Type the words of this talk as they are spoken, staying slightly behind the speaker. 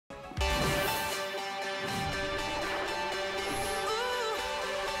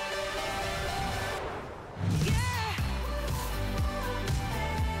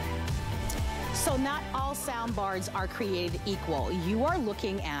all sound bars are created equal. You are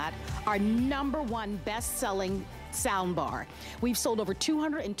looking at our #1 best-selling sound bar. We've sold over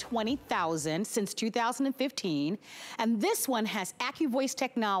 220,000 since 2015, and this one has AccuVoice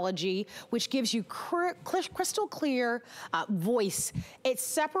technology, which gives you crystal clear voice. It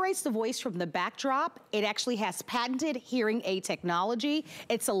separates the voice from the backdrop. It actually has patented hearing aid technology.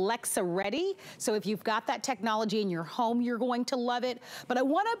 It's Alexa ready, so if you've got that technology in your home, you're going to love it. But I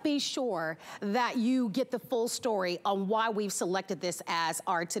want to be sure that you get the full story on why we've selected this as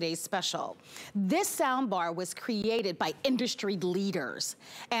our today's special. This sound bar was created by industry leaders.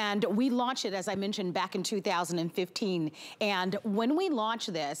 And we launched it, as I mentioned, back in 2015. And when we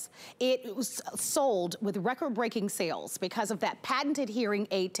launched this, it was sold with record-breaking sales because of that patented hearing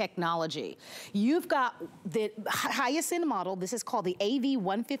aid technology. You've got the highest end model. This is called the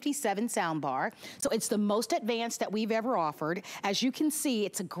AV157 soundbar. So it's the most advanced that we've ever offered. As you can see,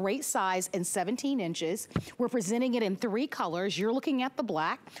 it's a great size and 17 inches. We're presenting it in 3 colors. You're looking at the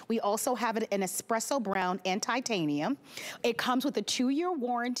black. We also have it in espresso brown and titanium. It comes with a 2-year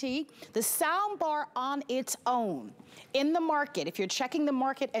warranty. The sound bar on its own in the market, if you're checking the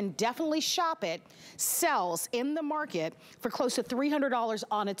market and definitely shop it, sells in the market for close to $300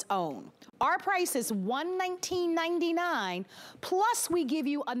 on its own. Our price is $119.99, plus we give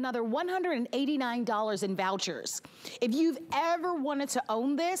you another $189 in vouchers. If you've ever wanted to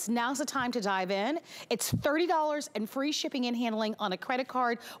own this, now's the time to dive in. It's $30 and free shipping and handling on a credit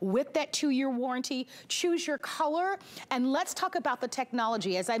card with that 2-year warranty. Choose your color, and let's talk about the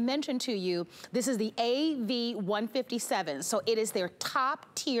technology. As I mentioned to you, this is the AV157, so it is their top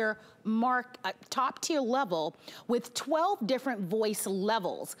tier level with 12 different voice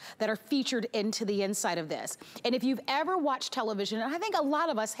levels that are featured into the inside of this. And if you've ever watched television, and I think a lot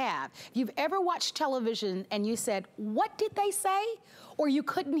of us have, if you've ever watched television and you said, what did they say? Or you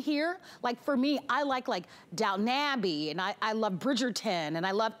couldn't hear, like for me, I like Downton Abbey, and I love Bridgerton, and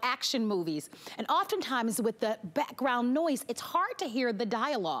I love action movies. And oftentimes with the background noise, it's hard to hear the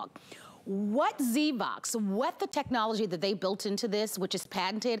dialogue. What the technology that they built into this, which is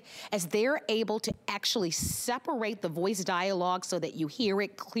patented, as they're able to actually separate the voice dialogue so that you hear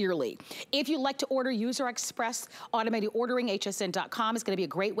it clearly. If you'd like to order, User Express automated ordering, hsn.com is going to be a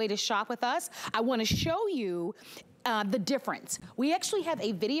great way to shop with us. I want to show you the difference. We actually have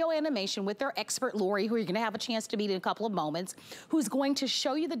a video animation with our expert, Lori, who you're gonna have a chance to meet in a couple of moments, who's going to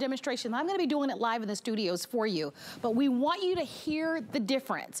show you the demonstration. I'm gonna be doing it live in the studios for you, but we want you to hear the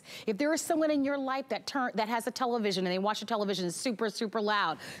difference. If there is someone in your life that has a television and they watch the television super, super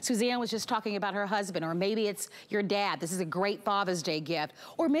loud, Suzanne was just talking about her husband, or maybe it's your dad. This is a great Father's Day gift.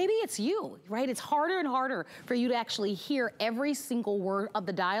 Or maybe it's you, right? It's harder and harder for you to actually hear every single word of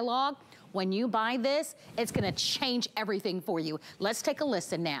the dialogue. When you buy this, it's gonna change everything for you. Let's take a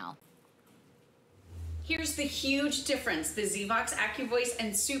listen now. Here's the huge difference the Zvox AccuVoice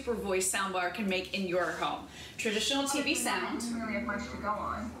and Super Voice soundbar can make in your home. Traditional TV sound, really have much to go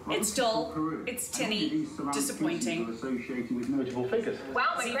on. it's dull, it's tinny, disappointing.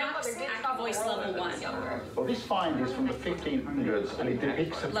 Wow, my grandmother did AccuVoice level 1. Well, this find is from the 1500s, and it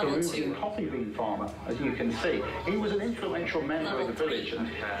depicts a Peruvian coffee bean farmer, as you can see. He was an influential member of the village, and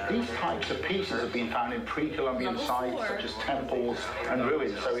these types of pieces have been found in pre-Columbian sites, such as temples and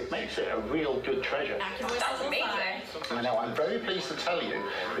ruins, so it makes it a real good treasure. That's amazing. I know, I'm very pleased to tell you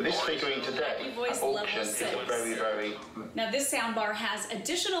that this figurine today at auction is a very... Now this soundbar has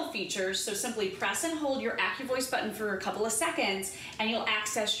additional features, so simply press and hold your AccuVoice button for a couple of seconds and you'll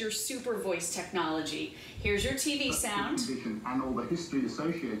access your Super Voice technology. Here's your TV sound. And all the history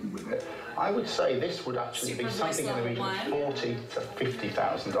associated with it. I would say this would actually be something in the region of $40,000 to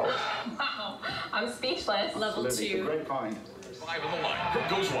 $50,000. Wow, I'm speechless. Level 2. It's a great find. 5 on the line. Cook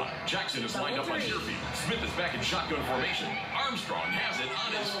goes wide. Jackson is lined up on your feet. Smith is back in shotgun formation. Armstrong has it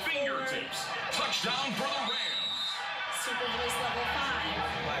on his fingertips. Touchdown for the Rams. Super Voice level 5.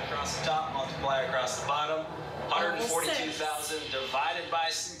 Multiply across the top, multiply across the bottom. 142,000 divided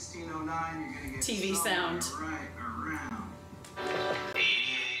by 1609. You're going to get TV sound. right around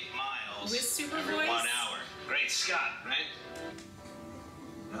 88 miles With Super every Voice. 1 hour. Great Scott, right?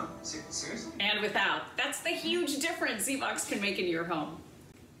 No, seriously? And without. That's the huge difference Zvox can make in your home.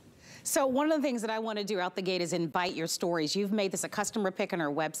 So one of the things that I want to do out the gate is invite your stories. You've made this a customer pick on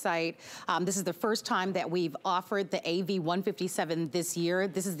our website. This is the first time that we've offered the AV157 this year.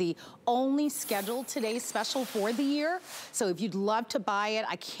 This is the only scheduled today's special for the year. So if you'd love to buy it,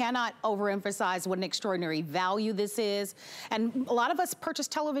 I cannot overemphasize what an extraordinary value this is. And a lot of us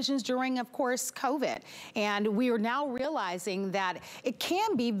purchased televisions during, of course, COVID. And we are now realizing that it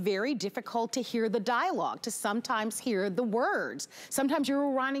can be very difficult to hear the dialogue, to sometimes hear the words. Sometimes you're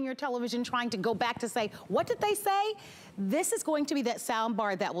running your television television trying to go back to say, what did they say? This is going to be that sound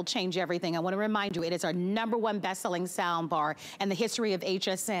bar that will change everything. I want to remind you, it is our #1 best-selling sound bar in the history of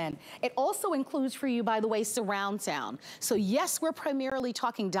HSN. It also includes for you, by the way, surround sound. So yes, we're primarily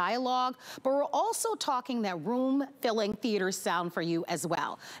talking dialogue, but we're also talking that room-filling theater sound for you as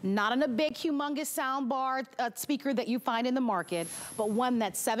well. Not in a big, humongous sound bar speaker that you find in the market, but one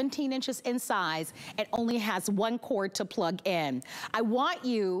that's 17 inches in size and only has one cord to plug in. I want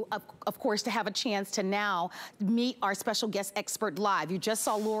you, of course, to have a chance to now meet our special guest expert live. You just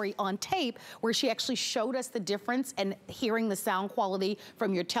saw Lori on tape where she actually showed us the difference in hearing the sound quality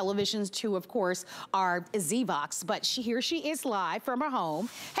from your televisions to, of course, our Zvox. But here she is live from her home.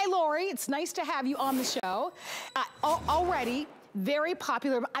 Hey, Lori, it's nice to have you on the show. Already very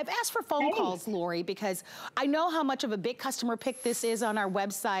popular. I've asked for phone calls, Lori, because I know how much of a big customer pick this is on our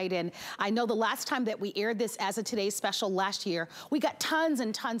website. And I know the last time that we aired this as a Today's Special last year, we got tons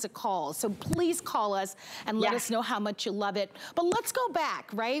and tons of calls. So please call us and let us know how much you love it. But let's go back,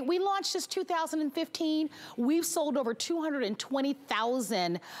 right? We launched this 2015. We've sold over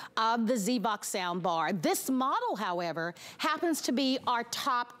 220,000 of the Zvox soundbar. This model, however, happens to be our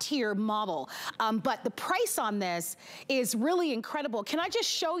top tier model. But the price on this is really incredible. Can I just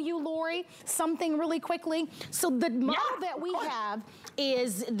show you, Lori, something really quickly? So the model that we have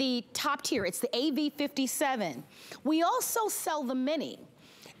is the top tier. It's the AV57. We also sell the Mini.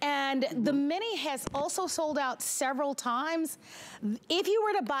 And the Mini has also sold out several times. If you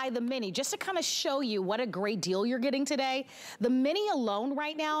were to buy the Mini, just to kind of show you what a great deal you're getting today, the Mini alone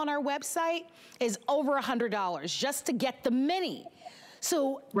right now on our website is over $100 just to get the Mini.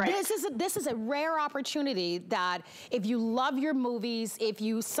 So this is a rare opportunity that if you love your movies, if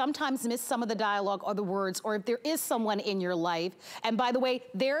you sometimes miss some of the dialogue or the words, or if there is someone in your life, and by the way,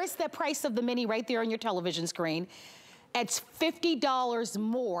 there is the price of the Mini right there on your television screen. It's $50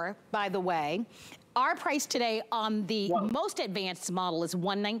 more, by the way. Our price today on the most advanced model is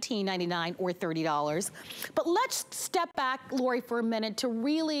 $119.99 or $30. But let's step back, Lori, for a minute to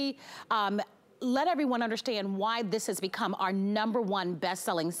really let everyone understand why this has become our #1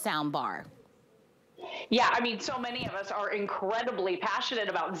 best-selling soundbar. Yeah, I mean, so many of us are incredibly passionate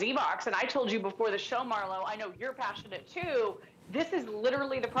about Zvox, and I told you before the show, Marlo, I know you're passionate too. This is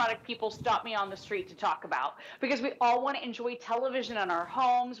literally the product people stop me on the street to talk about, because we all want to enjoy television in our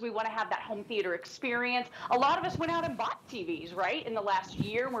homes. We want to have that home theater experience. A lot of us went out and bought TVs, right, in the last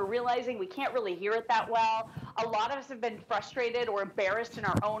year, and we're realizing we can't really hear it that well. A lot of us have been frustrated or embarrassed in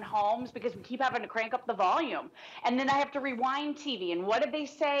our own homes because we keep having to crank up the volume. And then I have to rewind TV, and what did they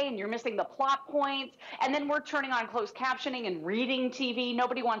say? And you're missing the plot points. And then we're turning on closed captioning and reading TV.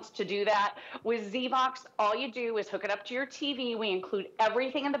 Nobody wants to do that. With Zvox, all you do is hook it up to your TV. We include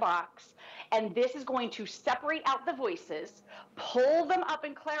everything in the box, and this is going to separate out the voices, pull them up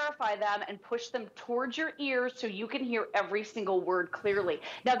and clarify them, and push them towards your ears so you can hear every single word clearly.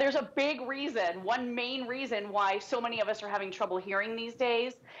 Now, there's a big reason, one main reason why so many of us are having trouble hearing these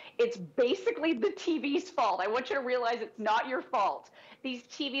days. It's basically the TV's fault. I want you to realize it's not your fault. These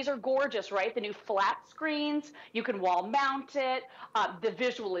TVs are gorgeous, right? The new flat screens, you can wall mount it, the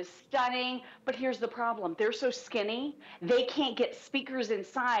visual is stunning, but here's the problem. They're so skinny, they can't get speakers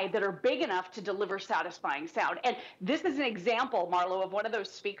inside that are big enough to deliver satisfying sound. And this is an example, Marlo, of one of those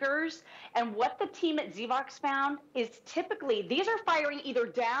speakers. And what the team at Zvox found is typically these are firing either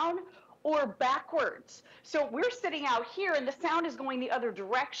down or backwards. So we're sitting out here and the sound is going the other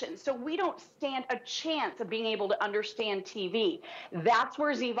direction. So we don't stand a chance of being able to understand TV. That's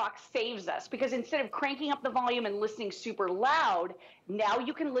where Zvox saves us, because instead of cranking up the volume and listening super loud, now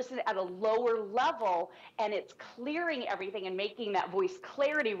you can listen at a lower level, and it's clearing everything and making that voice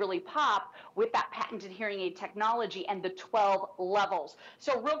clarity really pop with that patented hearing aid technology and the 12 levels.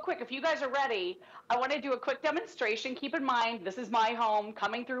 So real quick, if you guys are ready, I want to do a quick demonstration. Keep in mind, this is my home,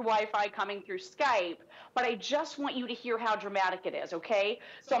 coming through Wi-Fi, coming through Skype, but I just want you to hear how dramatic it is, okay?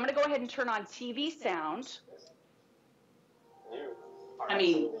 So I'm going to go ahead and turn on TV sound. I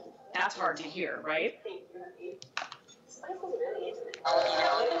mean, that's hard to hear, right? You know,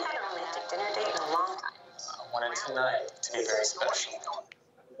 we had a romantic dinner date in a long time. I wanted tonight to be very special.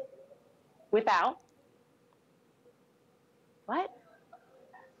 Without? What?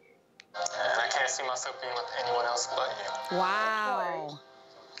 And I can't see myself being with anyone else but you. Wow.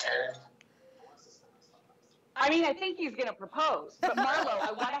 Karen? I mean, I think he's going to propose. But Marlo,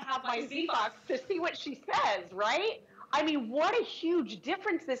 I want to have my Zvox to see what she says, right? I mean, what a huge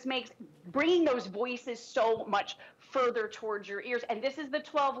difference this makes, bringing those voices so much further towards your ears. And this is the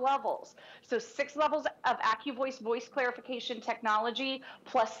 12 levels. So 6 levels of AccuVoice voice clarification technology,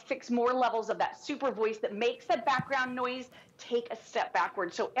 plus 6 more levels of that super voice that makes that background noise take a step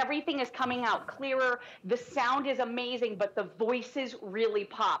backward. So everything is coming out clearer. The sound is amazing, but the voices really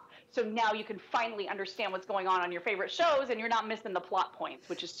pop. So now you can finally understand what's going on your favorite shows, and you're not missing the plot points,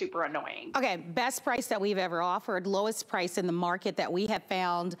 which is super annoying. Okay, best price that we've ever offered, lowest price in the market that we have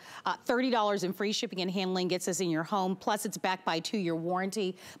found. $30 in free shipping and handling gets us in your home, plus it's backed by a 2-year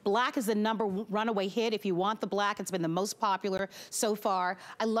warranty. Black is the number runaway hit. If you want the black, it's been the most popular so far.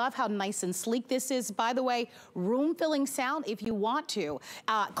 I love how nice and sleek this is. By the way, room-filling sound if you want to.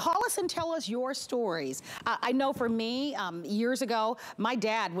 Call us and tell us your stories. I know for me, years ago, my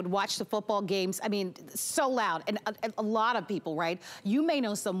dad would watch the football games, I mean, so loud, and a lot of people, right? You may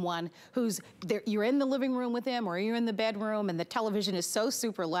know someone who's there, you're in the living room with them or you're in the bedroom and the television is so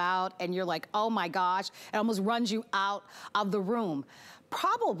super loud and you're like, oh my gosh, it almost runs you out of the room.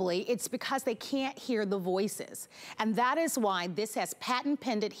 Probably it's because they can't hear the voices. And that is why this has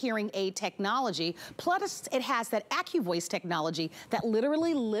patent-pending hearing aid technology, plus it has that AccuVoice technology that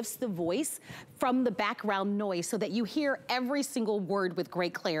literally lifts the voice from the background noise so that you hear every single word with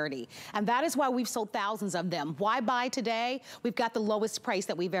great clarity. And that is why we've sold thousands of them. Why buy today? We've got the lowest price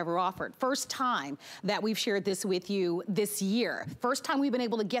that we've ever offered. First time that we've shared this with you this year. First time we've been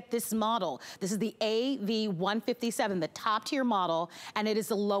able to get this model. This is the AV157, the top tier model, and it is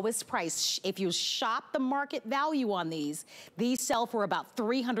the lowest price. If you shop the market value on these sell for about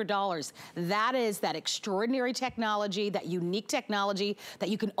 $300. That is that extraordinary technology, that unique technology that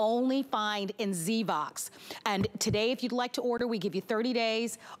you can only find in Zvox. And today, if you'd like to order, we give you 30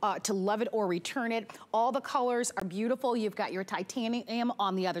 days to love it or return it. All the colors are beautiful. You've got your titanium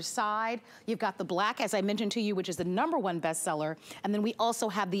on the other side. You've got the black, as I mentioned to you, which is the #1 bestseller. And then we also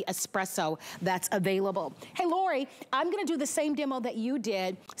have the espresso that's available. Hey, Lori, I'm gonna do the same demo that you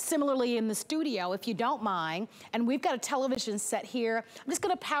did, similarly in the studio, if you don't mind. And we've got a television set here. I'm just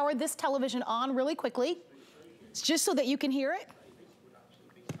gonna power this television on really quickly, just so that you can hear it.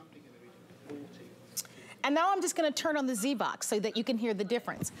 And now I'm just gonna turn on the Zvox so that you can hear the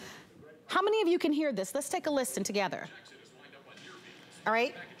difference. How many of you can hear this? Let's take a listen together. All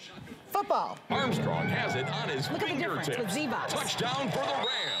right, football. Armstrong has it on his Look at the difference with Zvox. Touchdown for the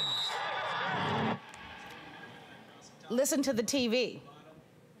Rams. Listen to the TV.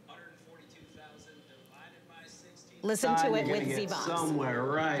 Listen to it with Zvox. Somewhere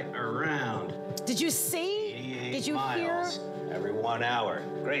right around. Did you see? Did you hear? Every 1 hour.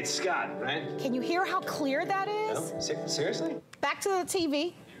 Great Scott, right? Can you hear how clear that is? No? Seriously? Back to the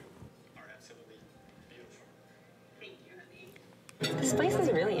TV. This place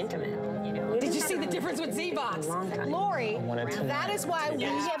is really intimate. You know, did you see the difference with Zvox? Lori, that is why we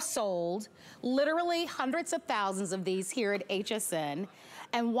have sold literally hundreds of thousands of these here at HSN,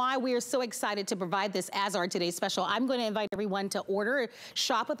 and why we are so excited to provide this as our today's special. I'm going to invite everyone to order,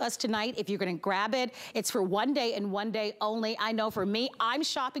 shop with us tonight. If you're going to grab it, it's for 1 day and 1 day only. I know for me, I'm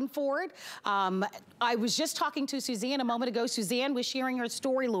shopping for it. I was just talking to Suzanne a moment ago. Suzanne was sharing her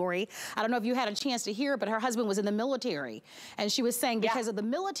story, Lori. I don't know if you had a chance to hear it, but her husband was in the military, and she was saying because of the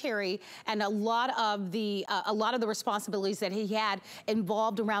military and a lot of the responsibilities that he had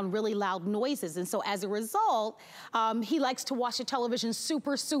involved around really loud noises, and so as a result, he likes to watch the television super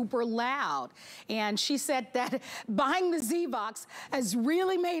loud. And she said that buying the Zvox has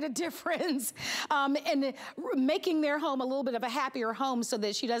really made a difference in making their home a little bit of a happier home, so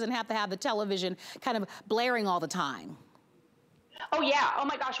that she doesn't have to have the television kind of blaring all the time. Oh yeah, oh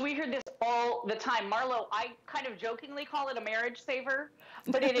my gosh, we hear this all the time. Marlo, I kind of jokingly call it a marriage saver,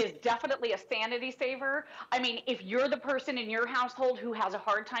 but it is definitely a sanity saver. I mean, if you're the person in your household who has a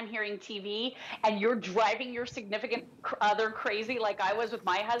hard time hearing TV and you're driving your significant other crazy like I was with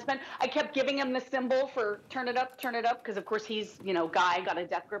my husband, I kept giving him the symbol for turn it up, because of course he's, you know, guy, got a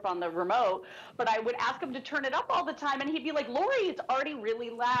death grip on the remote, but I would ask him to turn it up all the time and he'd be like, Lori, it's already really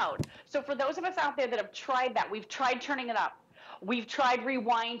loud. So for those of us out there that have tried that, we've tried turning it up. We've tried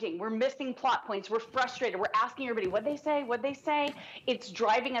rewinding. We're missing plot points. We're frustrated. We're asking everybody, what'd they say? What'd they say? It's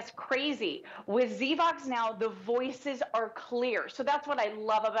driving us crazy. With Zvox now, the voices are clear. So that's what I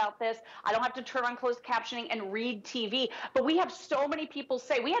love about this. I don't have to turn on closed captioning and read TV. But we have so many people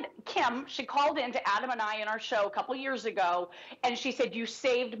say, we had Kim, she called in to Adam and I in our show a couple years ago, and she said, you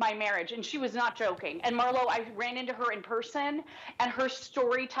saved my marriage. And she was not joking. And Marlo, I ran into her in person, and her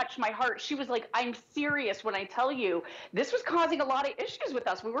story touched my heart. She was like, I'm serious when I tell you, this was causing causing a lot of issues with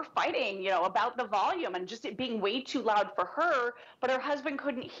us. We were fighting, you know, about the volume and just it being way too loud for her, but her husband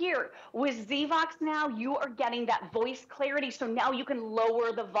couldn't hear. With Zvox now, you are getting that voice clarity, so now you can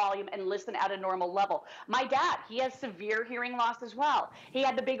lower the volume and listen at a normal level. My dad, he has severe hearing loss as well. He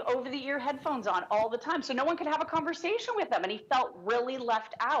had the big over-the-ear headphones on all the time, so no one could have a conversation with him, and he felt really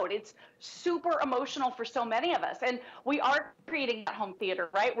left out. It's super emotional for so many of us, and we are creating that home theater,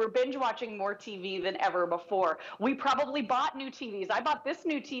 right? We're binge watching more TV than ever before. We probably bought new TVs. I bought this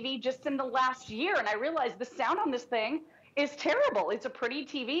new TV just in the last year, and I realized the sound on this thing is terrible. It's a pretty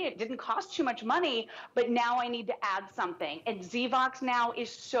TV. It didn't cost too much money, but now I need to add something. And Zvox now is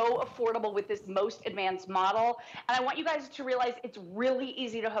so affordable with this most advanced model. And I want you guys to realize it's really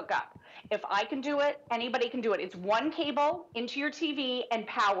easy to hook up. If I can do it, anybody can do it. It's one cable into your TV and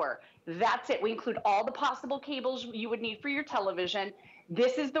power. That's it. We include all the possible cables you would need for your television.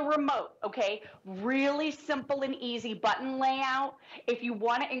 This is the remote, okay? Really simple and easy button layout. If you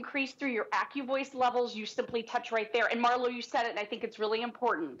want to increase through your AccuVoice levels, you simply touch right there. And Marlo, you said it, and I think it's really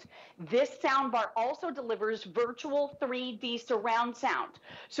important. This soundbar also delivers virtual 3D surround sound.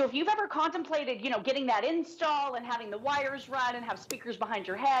 So if you've ever contemplated, you know, getting that install and having the wires run and have speakers behind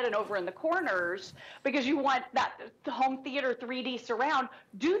your head and over in the corners because you want that home theater 3D surround,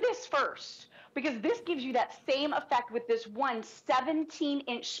 do this first. Because this gives you that same effect with this one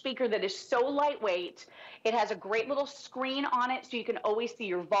 17-inch speaker that is so lightweight. It has a great little screen on it so you can always see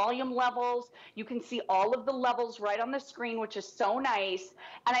your volume levels. You can see all of the levels right on the screen, which is so nice.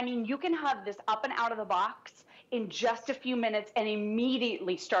 And I mean, you can have this up and out of the box in just a few minutes and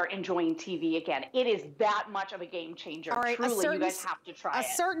immediately start enjoying TV again. It is that much of a game changer. All right, truly, you guys have to try it. A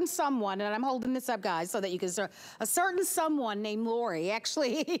certain someone, and I'm holding this up, guys, so that you can start. A certain someone named Lori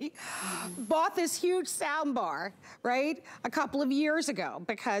actually bought this huge sound bar, right, a couple of years ago.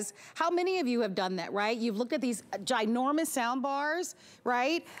 Because how many of you have done that, right? You've looked at these ginormous sound bars,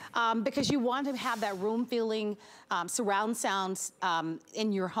 right? Because you want to have that room feeling surround sounds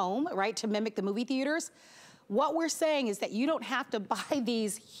in your home, right, to mimic the movie theaters. What we're saying is that you don't have to buy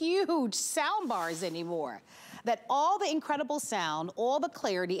these huge sound bars anymore. That all the incredible sound, all the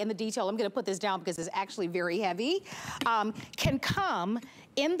clarity and the detail, I'm gonna put this down because it's actually very heavy, can come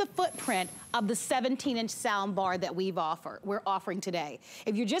in the footprint of the 17-inch sound bar that we're offering today.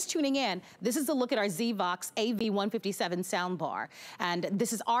 If you're just tuning in, this is a look at our Zvox AV157 sound bar. And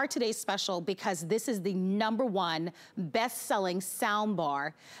this is our today's special because this is the #1 best-selling sound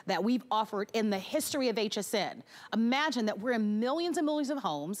bar that we've offered in the history of HSN. Imagine that we're in millions and millions of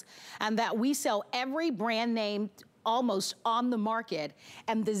homes and that we sell every brand name almost on the market,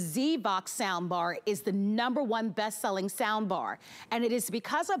 and the Zvox soundbar is the #1 best-selling soundbar. And it is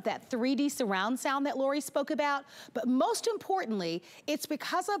because of that 3D surround sound that Lori spoke about, but most importantly, it's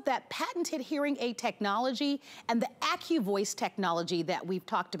because of that patented hearing aid technology and the AccuVoice technology that we've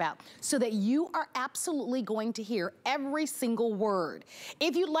talked about, so that you are absolutely going to hear every single word.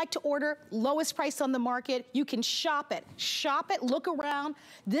 If you'd like to order lowest price on the market, you can shop it, look around.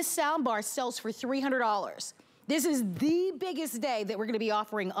 This soundbar sells for $300. This is the biggest day that we're gonna be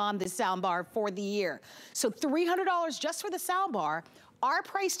offering on this soundbar for the year. So $300 just for the soundbar. Our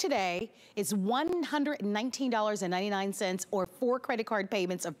price today is $119.99 or 4 credit card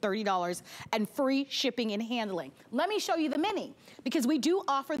payments of $30 and free shipping and handling. Let me show you the mini, because we do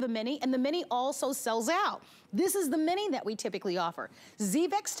offer the mini, and the mini also sells out. This is the mini that we typically offer.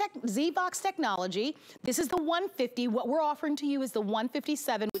 Zvox technology, this is the 150. What we're offering to you is the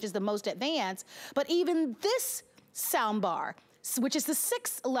 157, which is the most advanced. But even this soundbar, which is the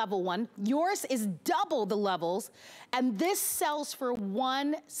 6th level one, yours is double the levels, and this sells for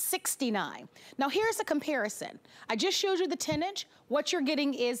 $169. Now here's a comparison. I just showed you the 10-inch. What you're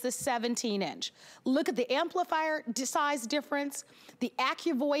getting is the 17-inch. Look at the amplifier size difference. The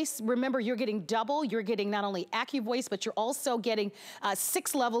AccuVoice, remember, you're getting double. You're getting not only AccuVoice, but you're also getting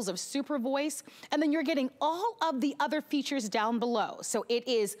 6 levels of Super Voice, and then you're getting all of the other features down below. So it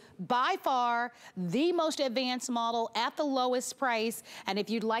is by far the most advanced model at the lowest price, and if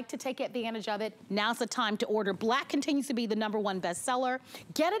you'd like to take advantage of it, now's the time to order. Black continues to be the #1 bestseller.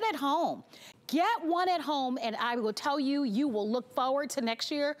 Get it at home. Get one at home, and I will tell you, you will look forward to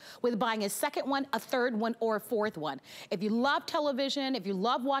next year with buying a second one, a third one, or a fourth one. If you love television, if you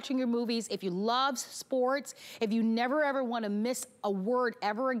love watching your movies, if you love sports, if you never ever want to miss a word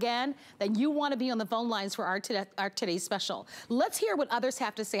ever again, then you want to be on the phone lines for our today's special. Let's hear what others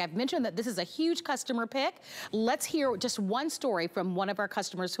have to say. I've mentioned that this is a huge customer pick. Let's hear just one story from one of our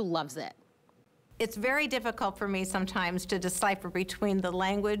customers who loves it. It's very difficult for me sometimes to decipher between the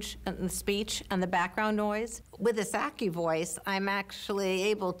language and the speech and the background noise. With this AccuVoice, I'm actually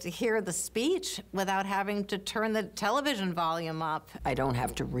able to hear the speech without having to turn the television volume up. I don't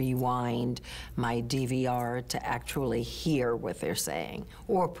have to rewind my DVR to actually hear what they're saying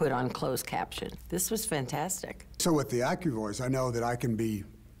or put on closed caption. This was fantastic. So with the AccuVoice, I know that I can be,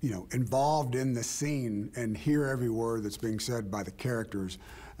 involved in the scene and hear every word that's being said by the characters,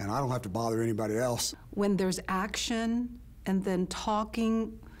 and I don't have to bother anybody else. When there's action and then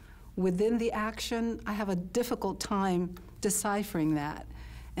talking within the action, I have a difficult time deciphering that.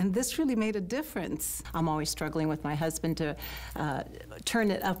 And this really made a difference. I'm always struggling with my husband to turn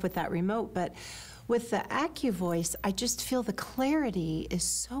it up with that remote, but with the AccuVoice, I just feel the clarity is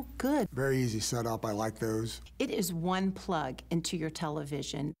so good. Very easy setup, I like those. It is one plug into your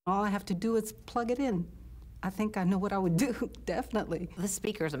television. All I have to do is plug it in. I think I know what I would do, definitely. The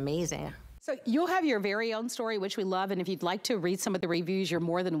speaker's amazing. So you'll have your very own story, which we love, and if you'd like to read some of the reviews, you're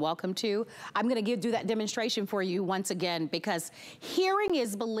more than welcome to. I'm gonna do that demonstration for you once again, because hearing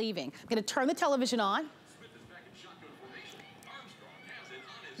is believing. I'm gonna turn the television on.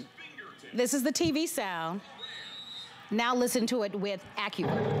 This is the TV sound. Now listen to it with AccuVoice.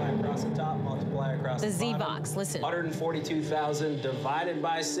 Multiply across the top, multiply across the bottom. Z-Box, listen. 142,000 divided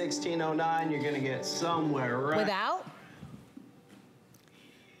by 1609, you're gonna get somewhere right. Without?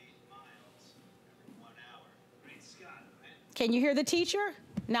 Can you hear the teacher?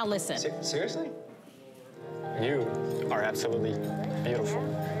 Now listen. Seriously? You are absolutely beautiful.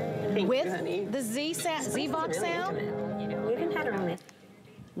 With the Z-Box sound? We've been had a romance.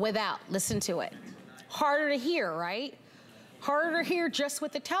 Without, listen to it. Harder to hear, right? Harder to hear just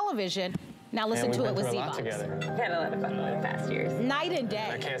with the television. Now listen to it with Z-Box. We've had a lot of fun over the past years. Night and day.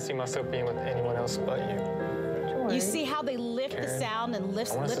 I can't see myself being with anyone else but you. You see how they lift the sound and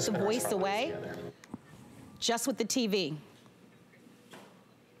lift the voice away? Just with the TV.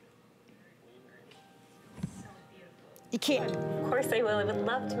 You can't. Of course I will. I would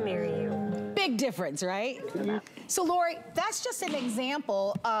love to marry you. Big difference, right? So Lori, that's just an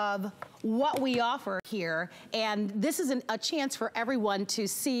example of what we offer here, and this is a chance for everyone to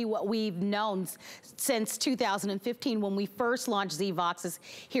see what we've known since 2015 when we first launched Z-Voxes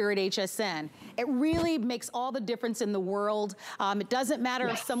here at HSN. It really makes all the difference in the world. It doesn't matter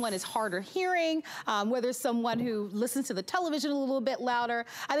if someone is hard of hearing, whether someone who listens to the television a little bit louder.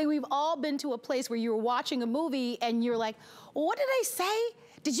 I think we've all been to a place where you were watching a movie and you're like, well, what did they say?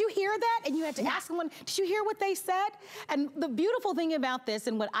 Did you hear that? And you had to ask someone, did you hear what they said? And the beautiful thing about this,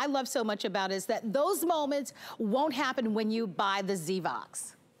 and what I love so much about, is that those moments won't happen when you buy the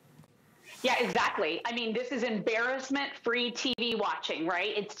Z-Vox. Yeah, exactly. I mean, this is embarrassment-free TV watching,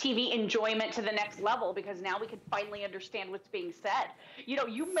 right? It's TV enjoyment to the next level, because now we can finally understand what's being said.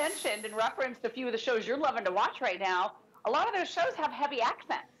 You mentioned and referenced a few of the shows you're loving to watch right now. A lot of those shows have heavy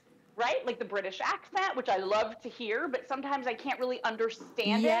accents. Right? Like the British accent, which I love to hear, but sometimes I can't really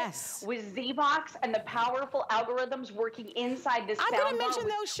understand it. With Z-Box and the powerful algorithms working inside this soundbar. I'm going to mention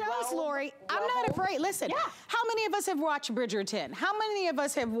those shows, Lori. I'm not afraid. Listen, how many of us have watched Bridgerton? How many of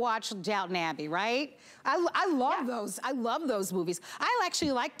us have watched Downton Abbey, right? I love those. I love those movies. I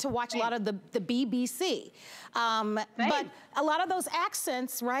actually like to watch a lot of the BBC. But a lot of those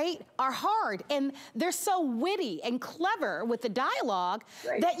accents, right, are hard, and they're so witty and clever with the dialogue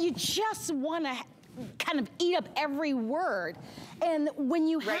that you just want to kind of eat up every word. And when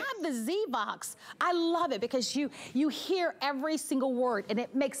you have the Z-Box, I love it because you hear every single word, and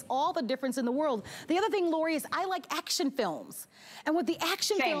it makes all the difference in the world. The other thing, Lori, is I like action films. And with the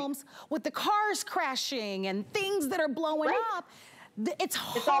action films, with the cars crashing and things that are blowing up, it's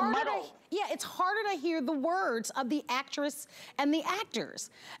harder to hear the words of the actress and the actors.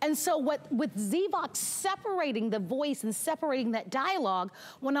 And so with Z-Vox separating the voice and separating that dialogue,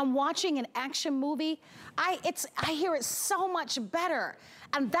 when I'm watching an action movie, I hear it so much better.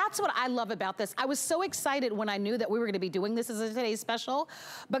 And that's what I love about this. I was so excited when I knew that we were gonna be doing this as a today's special,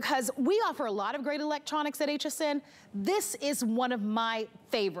 because we offer a lot of great electronics at HSN. This is one of my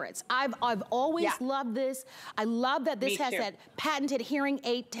favorites. I've always loved this. I love that this has that patented hearing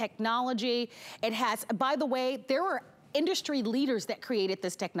aid technology. It has, by the way, there were industry leaders that created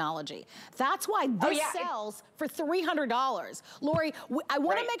this technology. That's why this sells for $300. Lori, I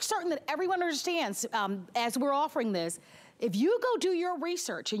wanna make certain that everyone understands as we're offering this, if you go do your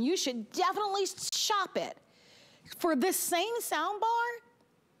research, and you should definitely shop it, for this same soundbar,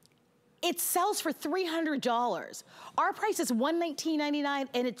 It sells for $300. Our price is $119.99,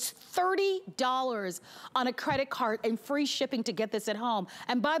 and it's $30 on a credit card and free shipping to get this at home.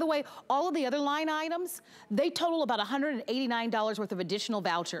 And by the way, all of the other line items, they total about $189 worth of additional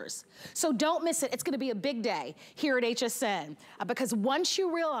vouchers. So don't miss it. It's gonna be a big day here at HSN, because once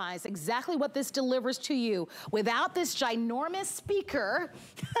you realize exactly what this delivers to you without this ginormous speaker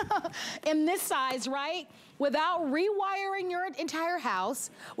in this size, right? Without rewiring your entire house,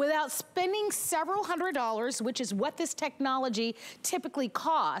 without spending several $100s, which is what this technology typically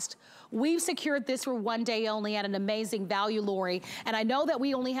costs, we've secured this for one day only at an amazing value, Lori. And I know that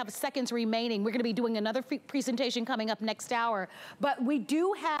we only have seconds remaining. We're gonna be doing another presentation coming up next hour, but we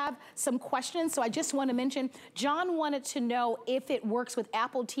do have some questions. So I just wanna mention, John wanted to know if it works with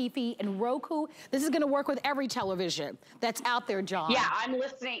Apple TV and Roku. This is gonna work with every television that's out there, John. Yeah, I'm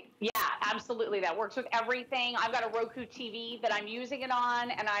listening. Yeah, absolutely. That works with everything. I've got a Roku TV that I'm using it on,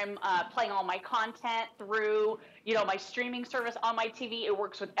 and I'm playing all my content through, you know, my streaming service on my TV. It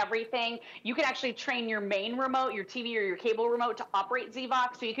works with everything. You can actually train your main remote, your TV or your cable remote, to operate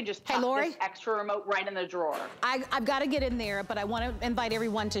ZVox, so you can just tuck this extra remote right in the drawer. I've got to get in there, but I want to invite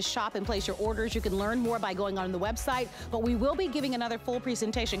everyone to shop and place your orders. You can learn more by going on the website, but we will be giving another full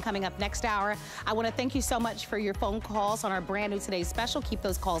presentation coming up next hour. I want to thank you so much for your phone calls on our brand new Today's Special. Keep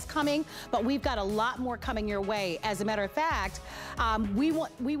those calls coming, but we've got a lot more coming your way. As a matter of fact, we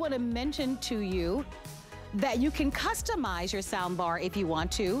want to mention to you that you can customize your soundbar if you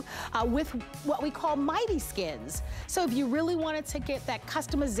want to with what we call Mighty Skins. So if you really wanted to get that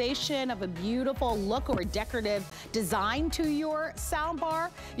customization of a beautiful look or a decorative design to your soundbar,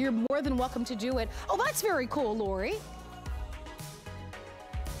 you're more than welcome to do it. Oh, that's very cool, Lori.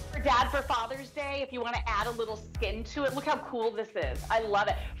 For Dad, for Father's Day, if you want to add a little skin to it, look how cool this is. I love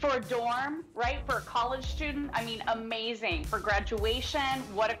it. For a dorm, right? For a college student, I mean, amazing. For graduation,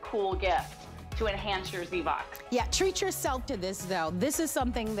 what a cool gift to enhance your ZVox. Yeah, treat yourself to this though. This is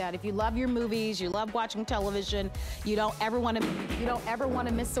something that if you love your movies, you love watching television, you don't ever want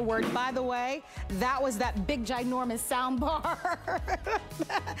to miss a word. By the way, that was that big ginormous sound bar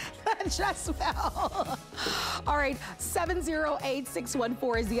that just fell. All right,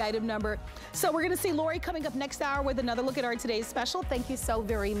 708-614 is the item number. So we're gonna see Lori coming up next hour with another look at our Today's Special. Thank you so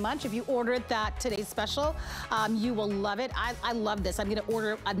very much. If you ordered that Today's Special, you will love it. I love this. I'm gonna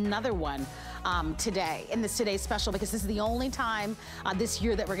order another one today in this Today's Special, because this is the only time this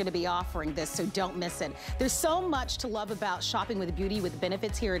year that we're going to be offering this, so don't miss it. There's so much to love about shopping with beauty with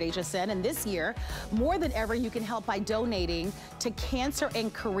benefits here at HSN, and this year, more than ever, you can help by donating to Cancer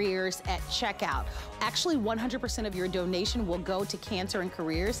and Careers at checkout. Actually, 100% of your donation will go to Cancer and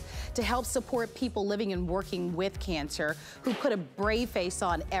Careers to help support people living and working with cancer who put a brave face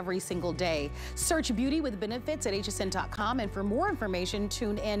on every single day. Search Beauty with Benefits at hsn.com, and for more information,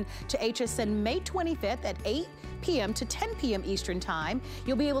 tune in to HSN May 25th at 8 p.m. to 10 p.m. Eastern Time.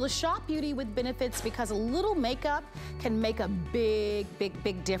 You'll be able to shop beauty with benefits, because a little makeup can make a big, big,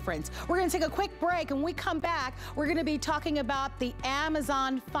 big difference. We're gonna take a quick break, and when we come back, we're gonna be talking about the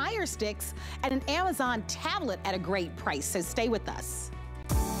Amazon Fire Sticks and an Amazon tablet at a great price, so stay with us.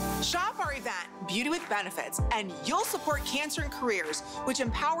 Shop our event, Beauty with Benefits, and you'll support Cancer and Careers, which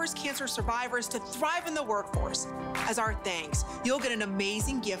empowers cancer survivors to thrive in the workforce. As our thanks, you'll get an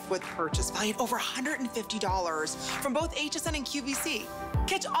amazing gift with purchase valued over $150 from both HSN and QVC.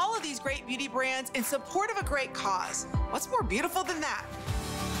 Catch all of these great beauty brands in support of a great cause. What's more beautiful than that?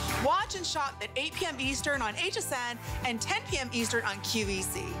 Watch and shop at 8 p.m. Eastern on HSN and 10 p.m. Eastern on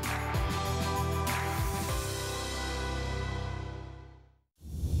QVC.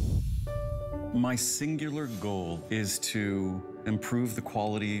 My singular goal is to improve the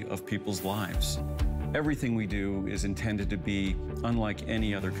quality of people's lives. Everything we do is intended to be unlike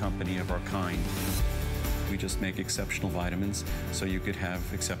any other company of our kind. We just make exceptional vitamins so you could have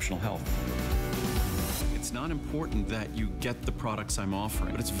exceptional health. It's not important that you get the products I'm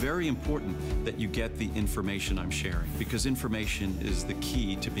offering, but it's very important that you get the information I'm sharing, because information is the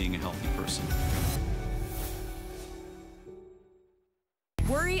key to being a healthy person.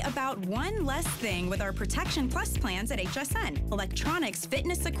 Worry about one less thing with our Protection Plus plans at HSN. Electronics,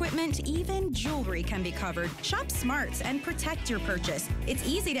 fitness equipment, even jewelry can be covered. Shop smart and protect your purchase. It's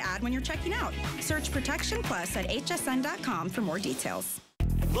easy to add when you're checking out. Search Protection Plus at hsn.com for more details.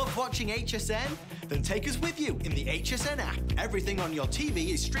 Love watching HSN? Then take us with you in the HSN app. Everything on your TV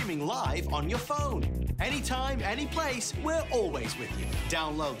is streaming live on your phone. Anytime, any place, we're always with you.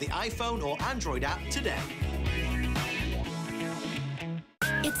 Download the iPhone or Android app today.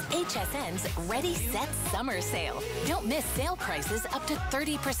 It's HSN's Ready, Set Summer Sale. Don't miss sale prices up to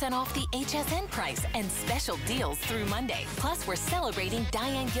 30% off the HSN price and special deals through Monday. Plus, we're celebrating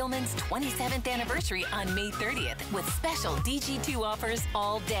Diane Gilman's 27th anniversary on May 30th with special DG2 offers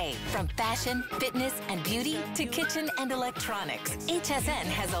all day. From fashion, fitness, and beauty to kitchen and electronics, HSN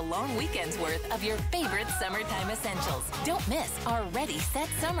has a long weekend's worth of your favorite summertime essentials. Don't miss our Ready, Set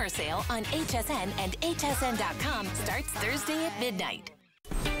Summer Sale on HSN and hsn.com starts Thursday at midnight.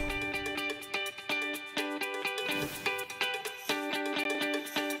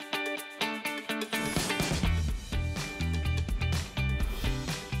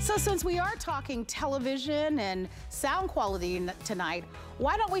 So since we are talking television and sound quality tonight,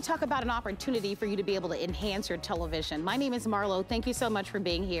 why don't we talk about an opportunity for you to be able to enhance your television? My name is Marlo. Thank you so much for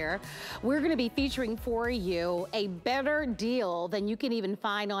being here. We're going to be featuring for you a better deal than you can even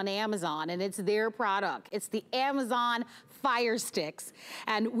find on Amazon, and it's their product. It's the Amazon Fire Sticks,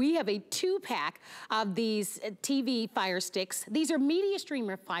 and we have a 2-pack of these TV Fire Sticks. These are media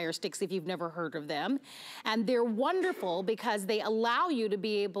streamer Fire Sticks if you've never heard of them, and they're wonderful because they allow you to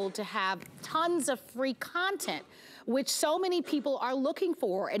be able to have tons of free content, which so many people are looking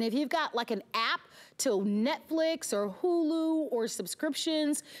for. And if you've got like an app to Netflix or Hulu or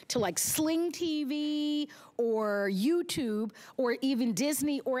subscriptions to like Sling TV or YouTube or even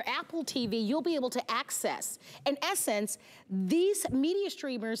Disney or Apple TV, you'll be able to access. In essence, these media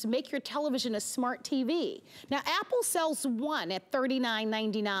streamers make your television a smart TV. Now, Apple sells one at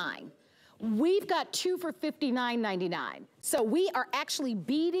 $39.99. We've got two for $59.99. So we are actually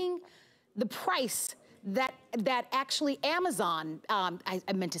beating the price that actually Amazon, I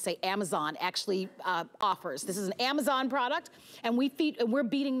meant to say Amazon actually offers. This is an Amazon product, and we're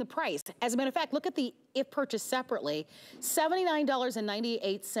beating the price. As a matter of fact, look at the if purchased separately,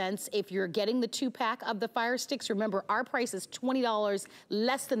 $79.98 if you're getting the 2-pack of the Fire Sticks. Remember, our price is $20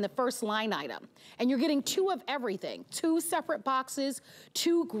 less than the first line item. And you're getting 2 of everything, 2 separate boxes,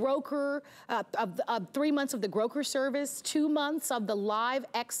 2 Groker, 3 months of the Groker service, 2 months of the Live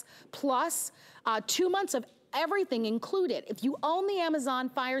X Plus, 2 months of everything included. If you own the Amazon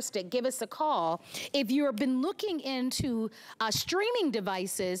Fire Stick, give us a call. If you've been looking into streaming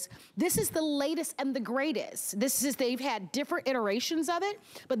devices, this is the latest and the greatest. They've had different iterations of it,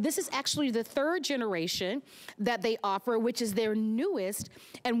 but this is actually the 3rd generation that they offer, which is their newest,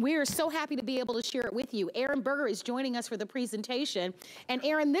 and we're so happy to be able to share it with you. Aaron Berger is joining us for the presentation, and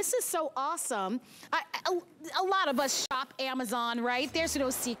Aaron, this is so awesome. A lot of us shop Amazon, right? There's no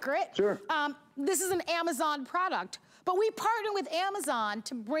secret. Sure. This is an Amazon product, but we partner with Amazon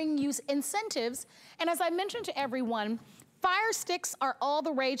to bring you incentives. And as I mentioned to everyone, Fire Sticks are all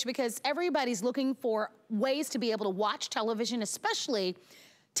the rage because everybody's looking for ways to be able to watch television, especially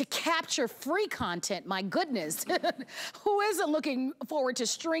to capture free content. My goodness, who isn't looking forward to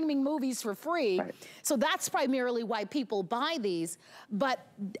streaming movies for free? Right. So that's primarily why people buy these, but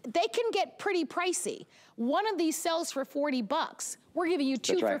they can get pretty pricey. One of these sells for 40 bucks. We're giving you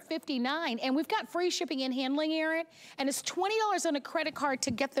 2 for $59, and we've got free shipping and handling, Aaron, and it's $20 on a credit card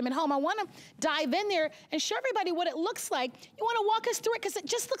to get them at home. I want to dive in there and show everybody what it looks like. You want to walk us through it because it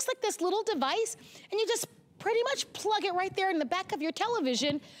just looks like this little device, and you just pretty much plug it right there in the back of your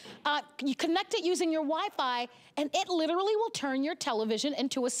television. You connect it using your Wi-Fi, and it literally will turn your television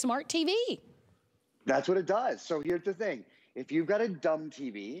into a smart TV. That's what it does. So here's the thing. If you've got a dumb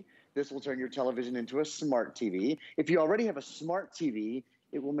TV, this will turn your television into a smart TV. If you already have a smart TV,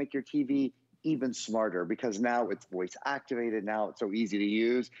 it will make your TV even smarter because now it's voice activated. Now it's so easy to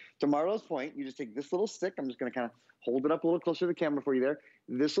use. To Marlo's point, you just take this little stick. I'm just going to kind of hold it up a little closer to the camera for you there.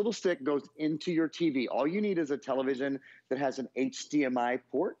 This little stick goes into your TV. All you need is a television that has an HDMI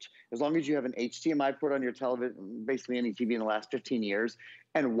port. As long as you have an HDMI port on your television, basically any TV in the last 15 years,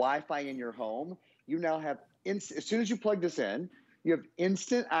 and Wi-Fi in your home, you now have, as soon as you plug this in, you have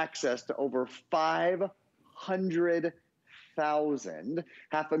instant access to over 500,000,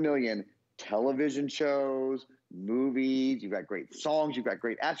 500,000 television shows, movies. You've got great songs. You've got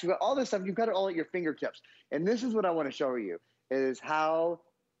great apps. You've got all this stuff. You've got it all at your fingertips. And this is what I want to show you, is how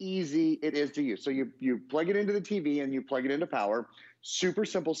easy it is to use. So you plug it into the TV and you plug it into power. Super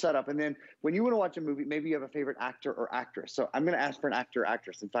simple setup. And then when you want to watch a movie, maybe you have a favorite actor or actress. So I'm going to ask for an actor or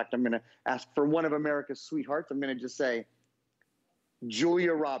actress. In fact, I'm going to ask for one of America's sweethearts. I'm going to just say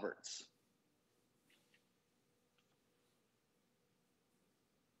Julia Roberts.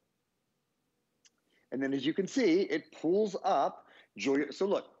 And then as you can see, it pulls up Julia. So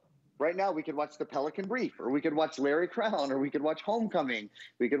look, right now we could watch The Pelican Brief, or we could watch Larry Crown, or we could watch Homecoming.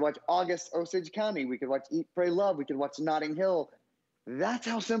 We could watch August, Osage County. We could watch Eat, Pray, Love. We could watch Notting Hill. That's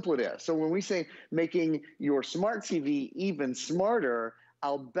how simple it is. So when we say making your smart TV even smarter,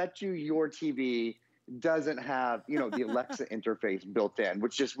 I'll bet you your TV doesn't have, you know, the Alexa interface built in,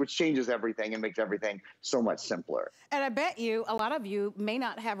 which changes everything and makes everything so much simpler. And I bet you, a lot of you may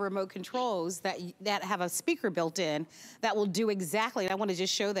not have remote controls that have a speaker built in that will do exactly, and I want to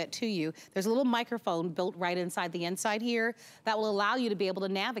just show that to you. There's a little microphone built right inside the inside here that will allow you to be able to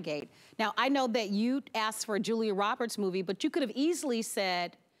navigate. Now, I know that you asked for a Julia Roberts movie, but you could have easily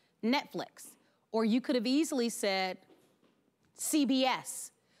said Netflix, or you could have easily said CBS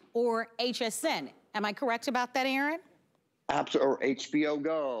or HSN. Am I correct about that, Aaron? Absolutely, or HBO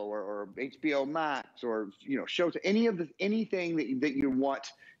Go, or HBO Max, or, you know, shows, anything that you want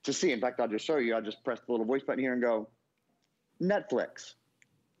to see. In fact, I'll just show you. I'll just press the little voice button here and go Netflix.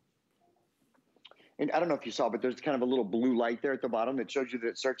 And I don't know if you saw, but there's kind of a little blue light there at the bottom that shows you that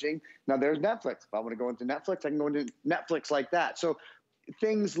it's searching. Now there's Netflix. If I want to go into Netflix, I can go into Netflix like that. So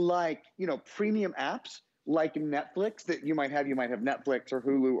things like, you know, premium apps like Netflix that you might have Netflix or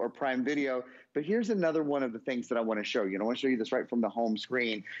Hulu or Prime Video. But here's another one of the things that I want to show you. And I want to show you this right from the home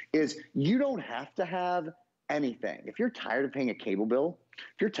screen is you don't have to have anything. If you're tired of paying a cable bill,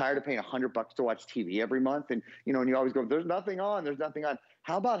 if you're tired of paying $100 to watch TV every month, and, you know, and you always go, there's nothing on.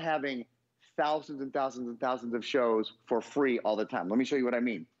 How about having thousands and thousands and thousands of shows for free all the time? Let me show you what I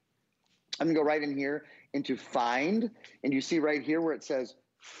mean. I'm going to go right in here into Find, and you see right here where it says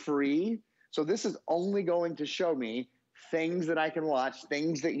free. So this is only going to show me things that I can watch,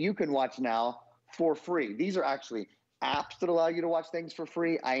 things that you can watch now for free. These are actually apps that allow you to watch things for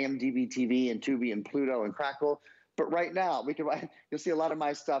free, IMDb TV and Tubi and Pluto and Crackle. But right now, you'll see a lot of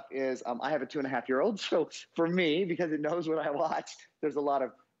my stuff is, I have a 2.5-year-old. So for me, because it knows what I watch, there's a lot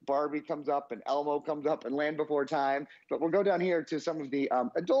of Barbie comes up and Elmo comes up and Land Before Time. But we'll go down here to some of the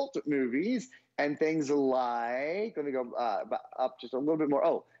adult movies and things like, let me go up just a little bit more.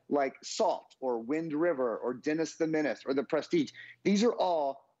 Oh, like Salt or Wind River or Dennis the Menace or The Prestige. These are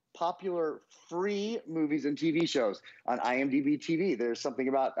all popular free movies and TV shows on IMDb TV. There's something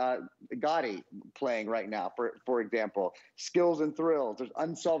about Gotti playing right now, for example. Skills and Thrills. There's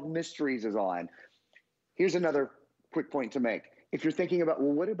Unsolved Mysteries is on. Here's another quick point to make. If you're thinking about,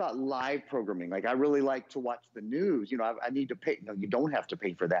 well, what about live programming? Like, I really like to watch the news. You know, I need to pay. No, you don't have to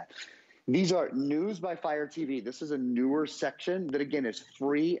pay for that. These are News by Fire TV. This is a newer section that, again, is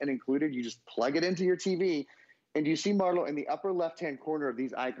free and included. You just plug it into your TV. And you see, Marlo, in the upper left-hand corner of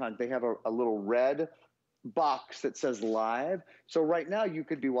these icons, they have a little red box that says live. So right now you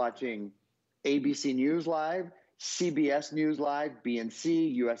could be watching ABC News Live, CBS News Live,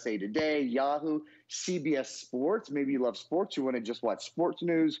 BNC, USA Today, Yahoo, CBS Sports. Maybe you love sports. You want to just watch sports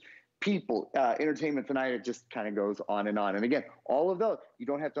news. People, Entertainment Tonight, it just kind of goes on. And again, all of those, you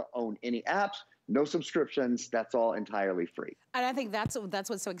don't have to own any apps, no subscriptions. That's all entirely free. And I think that's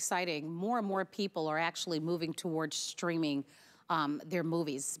what's so exciting. More and more people are actually moving towards streaming their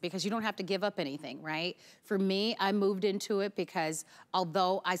movies because you don't have to give up anything, right? For me, I moved into it because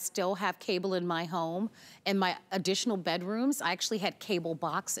although I still have cable in my home, in my additional bedrooms, I actually had cable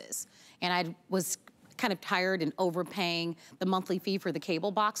boxes. And I was kind of tired and overpaying the monthly fee for the cable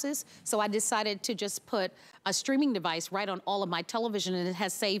boxes. So I decided to just put a streaming device right on all of my television, and it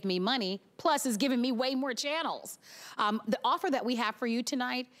has saved me money, plus it's given me way more channels. The offer that we have for you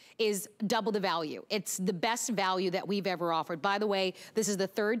tonight is double the value. It's the best value that we've ever offered. By the way, this is the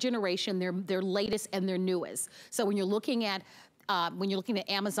 3rd generation, their latest and their newest. So when you're looking at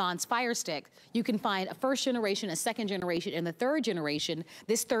Amazon's Fire Stick, you can find a 1st generation, a 2nd generation, and the 3rd generation.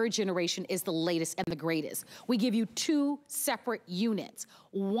 This 3rd generation is the latest and the greatest. We give you 2 separate units.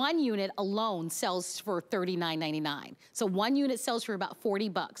 One unit alone sells for $39.99. So one unit sells for about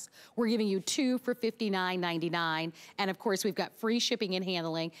 $40. We're giving you 2 for $59.99. And of course, we've got free shipping and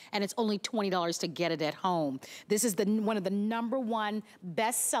handling, and it's only $20 to get it at home. This is one of the #1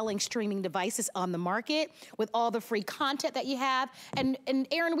 best-selling streaming devices on the market with all the free content that you have. And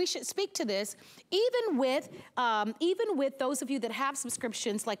Aaron, we should speak to this. Even with those of you that have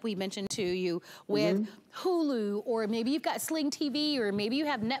subscriptions, like we mentioned to you, with Hulu, or maybe you've got Sling TV, or maybe you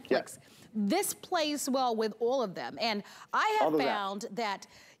have Netflix. Yeah. This plays well with all of them. And I have found that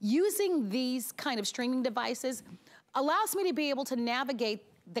using these kind of streaming devices allows me to be able to navigate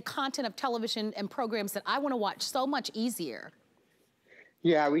the content of television and programs that I want to watch so much easier.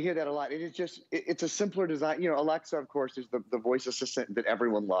 Yeah, we hear that a lot. It's a simpler design. You know, Alexa, of course, is the voice assistant that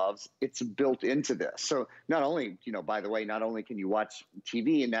everyone loves. It's built into this. So not only, you know, by the way, not only can you watch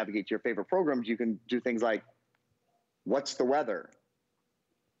TV and navigate to your favorite programs, you can do things like, what's the weather?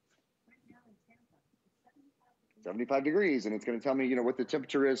 75 degrees, and it's going to tell me, you know, what the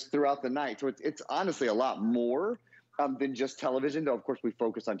temperature is throughout the night. So it's honestly a lot more than just television, though of course we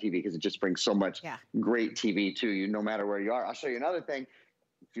focus on TV because it just brings so much great TV to you no matter where you are. I'll show you another thing.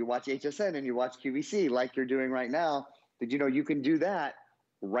 if you watch HSN and you watch QVC like you're doing right now, did you know you can do that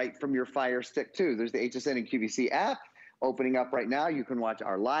right from your Fire Stick too? There's the HSN and QVC app opening up right now. You can watch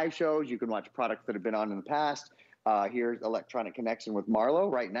our live shows. You can watch products that have been on in the past. Here's Electronic Connection with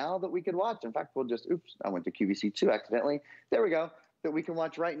Marlo right now that we could watch. In fact, we'll just, oops, I went to QVC2 accidentally. There we go, that we can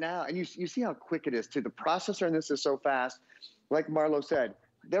watch right now. And you see how quick it is too. The processor in this is so fast. Like Marlo said,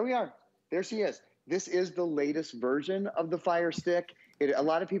 there we are. There she is. This is the latest version of the Fire Stick. A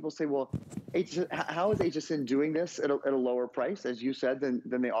lot of people say, well, how is HSN doing this at a lower price, as you said, than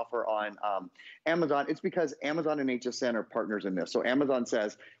they offer on Amazon? It's because Amazon and HSN are partners in this. So Amazon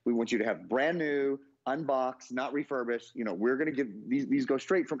says, we want you to have brand new, unboxed, not refurbished. You know, we're going to give these go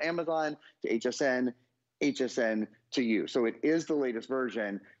straight from Amazon to HSN, HSN to you. So it is the latest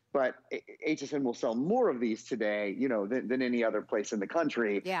version, but HSN will sell more of these today, you know, than any other place in the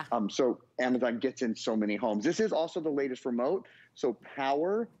country. Yeah. So Amazon gets in so many homes. This is also the latest remote. So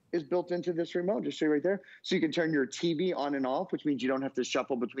power is built into this remote, just show you right there. So you can turn your TV on and off, which means you don't have to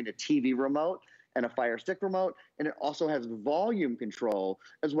shuffle between a TV remote and a Fire Stick remote. And it also has volume control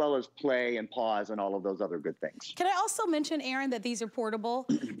as well as play and pause and all of those other good things. Can I also mention, Aaron, that these are portable?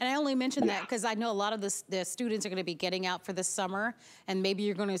 And I only mention that because I know a lot of the students are going to be getting out for the summer, and maybe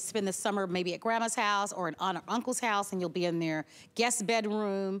you're going to spend the summer maybe at grandma's house or an aunt or uncle's house, and you'll be in their guest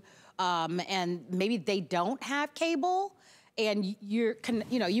bedroom, and maybe they don't have cable, and you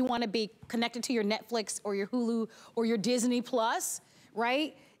want to be connected to your Netflix or your Hulu or your Disney Plus,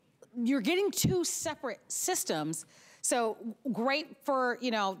 right? You're getting two separate systems. So great for,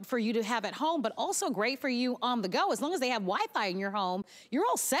 for you to have at home, but also great for you on the go. As long as they have Wi-Fi in your home, you're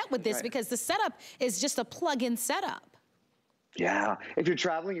all set with this because the setup is just a plug-in setup. Yeah. If you're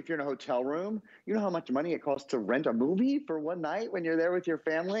traveling, if you're in a hotel room, you know how much money it costs to rent a movie for one night when you're there with your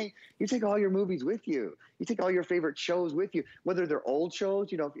family? You take all your movies with you. You take all your favorite shows with you, whether they're old shows,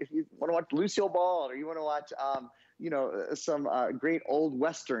 if you want to watch Lucille Ball or you want to watch, some great old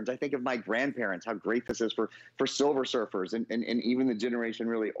Westerns. I think of my grandparents, how great this is for Silver Surfers and even the generation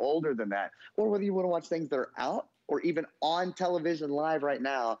really older than that. Or whether you want to watch things that are out or even on television live right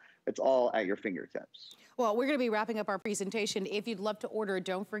now, it's all at your fingertips. Well, we're going to be wrapping up our presentation. If you'd love to order,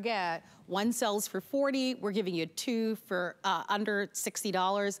 don't forget, one sells for $40. We're giving you two for under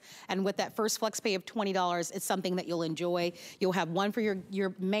 $60. And with that first flex pay of $20, it's something that you'll enjoy. You'll have one for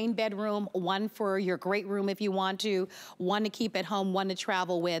your main bedroom, one for your great room if you want to, one to keep at home, one to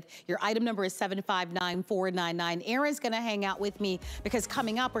travel with. Your item number is 759499. Aaron's going to hang out with me because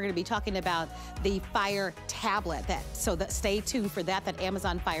coming up, we're going to be talking about the Fire tablet. So stay tuned for that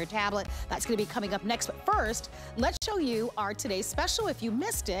Amazon Fire tablet. That's going to be coming up next. But first, let's show you our today's special. If you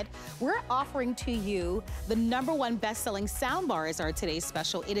missed it, we're offering to you the #1 best-selling soundbar is our today's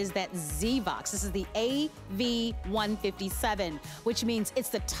special. It is that Z-Vox. This is the AV157, which means it's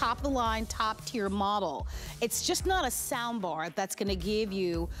the top-of-the-line, top-tier model. It's just not a soundbar that's going to give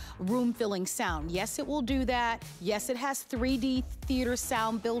you room-filling sound. Yes, it will do that. Yes, it has 3D theater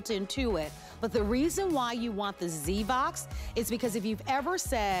sound built into it. But the reason why you want the Z-Vox is because if you've ever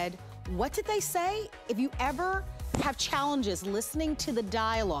said, what did they say? If you ever have challenges listening to the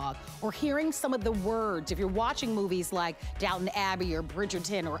dialogue or hearing some of the words, if you're watching movies like Downton Abbey or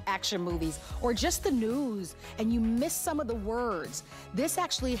Bridgerton or action movies or just the news and you miss some of the words, this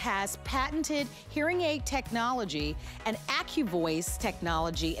actually has patented hearing aid technology and AccuVoice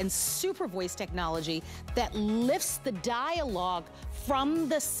technology and Super Voice technology that lifts the dialogue from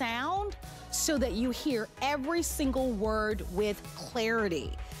the sound so that you hear every single word with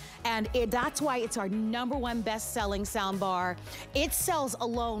clarity. And that's why it's our #1 best-selling soundbar. It sells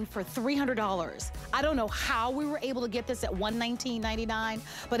alone for $300. I don't know how we were able to get this at $119.99,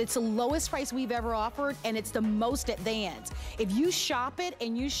 but it's the lowest price we've ever offered, and it's the most advanced. If you shop it,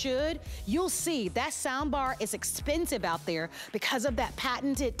 and you should, you'll see that soundbar is expensive out there because of that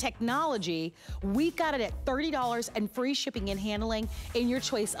patented technology. We've got it at $30 and free shipping and handling in your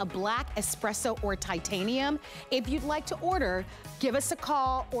choice of black, espresso, or titanium. If you'd like to order, give us a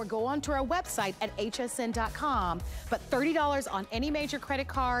call or go onto our website at hsn.com. But $30 on any major credit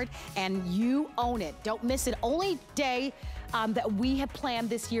card, and you own it. Don't miss it. Only day that we have planned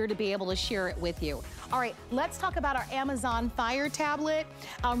this year to be able to share it with you. All right, let's talk about our Amazon Fire tablet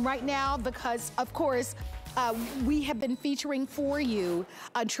right now because, of course, we have been featuring for you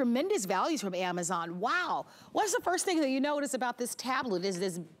tremendous values from Amazon. Wow, what's the first thing that you notice about this tablet is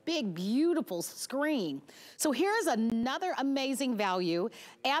this big, beautiful screen. So here's another amazing value,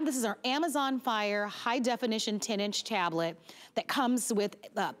 and this is our Amazon Fire high definition 10-inch tablet that comes with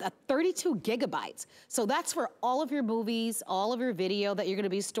 32 gigabytes. So that's for all of your movies, all of your video that you're gonna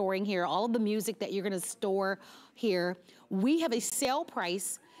be storing here, all of the music that you're gonna store here. We have a sale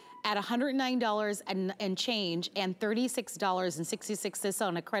price at $109 and change, and $36.66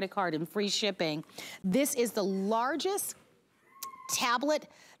 on a credit card and free shipping. This is the largest tablet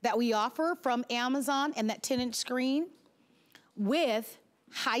that we offer from Amazon, and that 10-inch screen with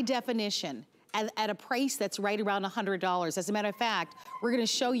high definition at a price that's right around $100. As a matter of fact, we're gonna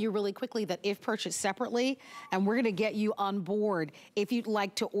show you really quickly that if purchased separately, and we're gonna get you on board if you'd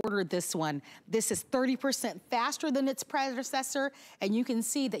like to order this one. This is 30% faster than its predecessor, and you can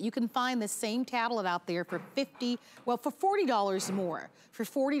see that you can find the same tablet out there for $40 more, for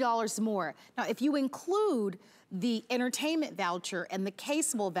 $40 more. Now, if you include the entertainment voucher and the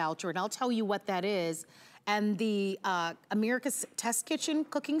caseable voucher, and I'll tell you what that is, and the America's Test Kitchen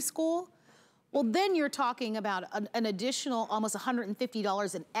Cooking School, well, then you're talking about an additional almost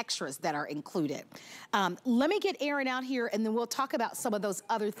 $150 in extras that are included. Let me get Aaron out here, and then we'll talk about some of those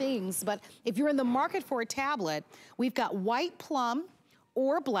other things. But if you're in the market for a tablet, we've got white plum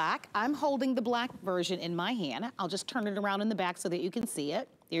or black. I'm holding the black version in my hand. I'll just turn it around in the back so that you can see it.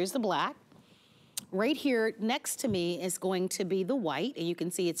 Here's the black. Right here next to me is going to be the white, and you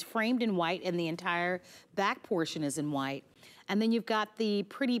can see it's framed in white, and the entire back portion is in white. And then you've got the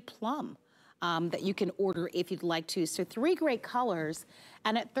pretty plum that you can order if you'd like to. So 3 great colors,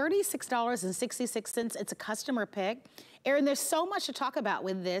 and at $36.66, it's a customer pick. Aaron, there's so much to talk about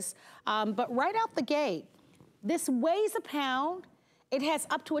with this, but right out the gate, this weighs a pound. It has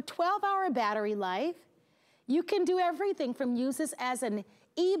up to a 12-hour battery life. You can do everything from use this as an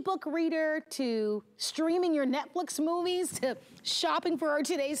ebook reader to streaming your Netflix movies to shopping for our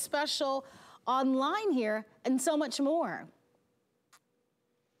today's special online here, and so much more.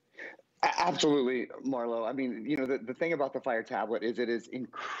 Absolutely, Marlo. I mean, you know, the thing about the Fire tablet is it is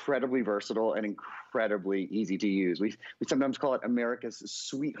incredibly versatile and incredibly easy to use. We sometimes call it America's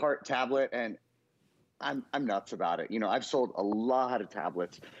sweetheart tablet, and I'm nuts about it. You know, I've sold a lot of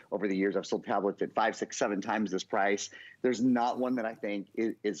tablets over the years. I've sold tablets at 5, 6, 7 times this price. There's not one that I think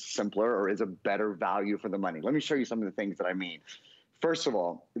is simpler or is a better value for the money. Let me show you some of the things that I mean. First of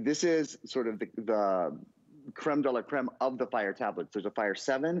all, this is sort of the creme de la creme of the Fire tablets. There's a Fire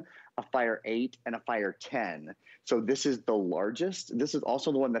 7, a Fire 8, and a Fire 10. So this is the largest. This is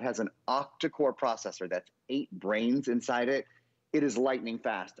also the one that has an octa-core processor. That's 8 brains inside it. It is lightning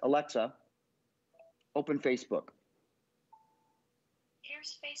fast. Alexa, open Facebook.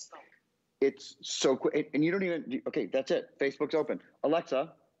 Here's Facebook. It's so quick, and you don't even, okay, that's it. Facebook's open.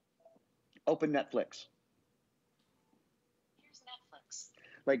 Alexa, open Netflix.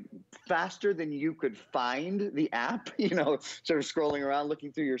 Like faster than you could find the app, you know, sort of scrolling around,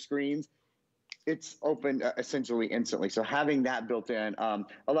 looking through your screens. It's open essentially instantly. So having that built in,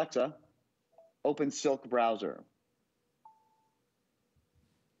 Alexa, open Silk browser.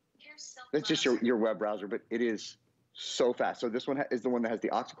 That's just your web browser, but it is so fast. So this one is the one that has the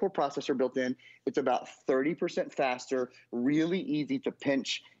octa-core processor built in. It's about 30% faster, really easy to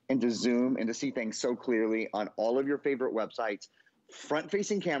pinch and to zoom and to see things so clearly on all of your favorite websites.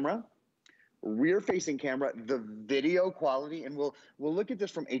 Front-facing camera, rear-facing camera, the video quality, and we'll look at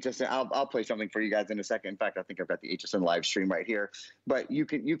this from HSN. I'll play something for you guys in a second. In fact, I think I've got the HSN live stream right here. But you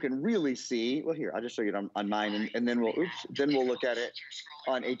can really see. Well, here I'll just show you it on mine, and then we'll look at it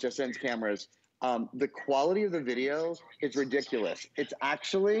on HSN's cameras. The quality of the video is ridiculous. It's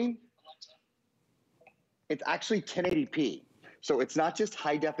actually 1080p. So it's not just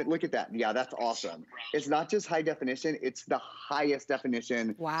high definition. Look at that. Yeah, that's awesome. It's not just high definition. It's the highest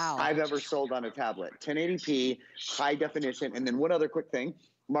definition I've ever sold on a tablet. 1080p, high definition. And then one other quick thing.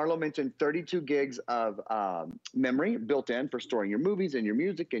 Marlo mentioned 32 gigs of memory built in for storing your movies and your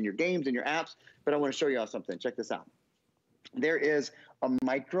music and your games and your apps. But I want to show you all something. Check this out. There is a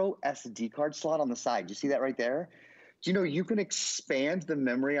micro SD card slot on the side. Do you see that right there? Do you know you can expand the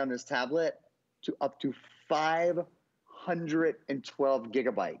memory on this tablet to up to 512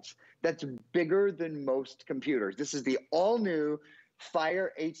 gigabytes. That's bigger than most computers. This is the all-new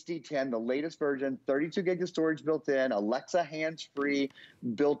Fire HD10, the latest version, 32 gigs of storage built in, Alexa hands-free,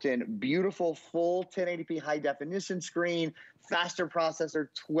 built-in, beautiful, full 1080p high-definition screen, faster processor,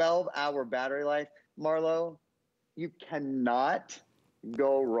 12-hour battery life. Marlo, you cannot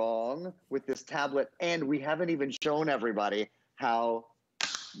go wrong with this tablet, and we haven't even shown everybody how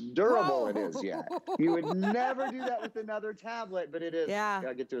durable it is yet. You would never do that with another tablet, but it is. Yeah.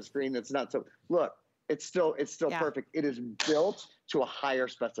 I get to a screen that's not so. Look, it's still perfect. It is built to a higher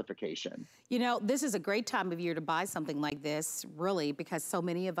specification. You know, this is a great time of year to buy something like this, really, because so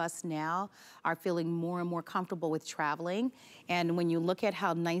many of us now are feeling more and more comfortable with traveling. And when you look at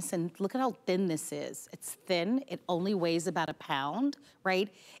how nice and look at how thin this is. It's thin, it only weighs about a pound, right?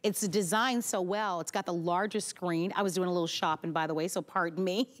 It's designed so well. It's got the largest screen. I was doing a little shopping, by the way, so pardon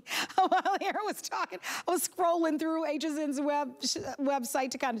me. While Aaron was talking, I was scrolling through HSN's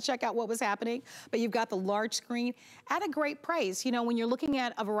website to kind of check out what was happening. But you've got the large screen at a great price. You know, when you're looking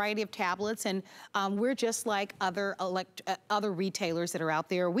at a variety of tablets, and we're just like other retailers that are out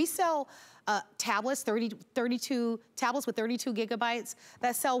there. We sell tablets, 32 tablets with 32 gigabytes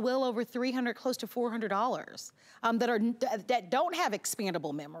that sell well over $300, close to $400, that don't have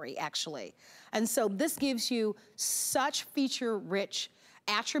expandable memory, actually. And so this gives you such feature-rich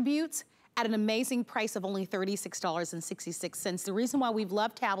attributes at an amazing price of only $36.66. The reason why we've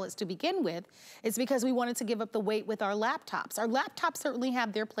loved tablets to begin with is because we wanted to give up the weight with our laptops. Our laptops certainly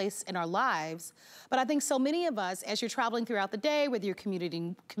have their place in our lives, but I think so many of us, as you're traveling throughout the day, whether you're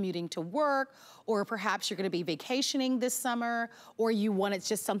commuting to work, or perhaps you're gonna be vacationing this summer, or you want it's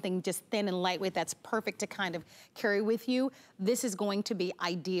just something just thin and lightweight that's perfect to kind of carry with you, this is going to be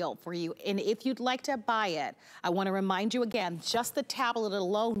ideal for you. And if you'd like to buy it, I wanna remind you again, just the tablet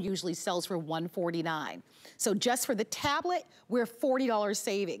alone usually sells for $149. So just for the tablet, we're $40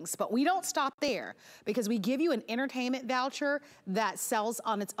 savings, but we don't stop there because we give you an entertainment voucher that sells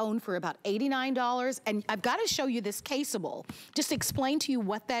on its own for about $89. And I've got to show you this caseable, just to explain to you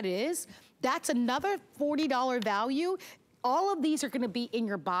what that is. That's another $40 value. All of these are gonna be in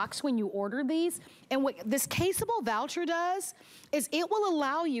your box when you order these. And what this caseable voucher does is it will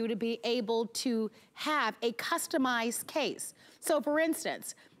allow you to be able to have a customized case. So for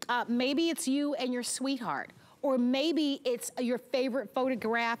instance, maybe it's you and your sweetheart, or maybe it's your favorite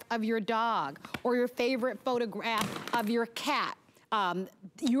photograph of your dog, or your favorite photograph of your cat.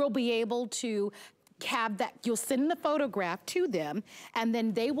 You'll be able to have that, you'll send the photograph to them, and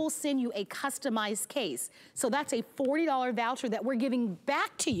then they will send you a customized case. So that's a $40 voucher that we're giving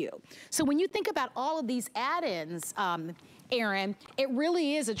back to you. So when you think about all of these add-ins, Aaron, it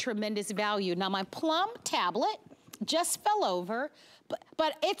really is a tremendous value. Now my Plum tablet just fell over,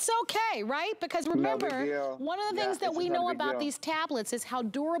 but it's okay, right? Because remember, one of the things that we know about these tablets is how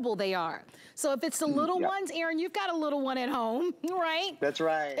durable they are. So if it's the little ones, Aaron, you've got a little one at home, right? That's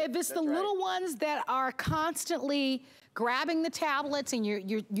right. If it's the little ones that are constantly grabbing the tablets and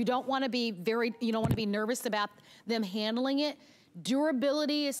you don't want to be you don't want to be nervous about them handling it,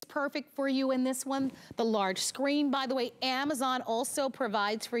 durability is perfect for you in this one. The large screen, by the way, Amazon also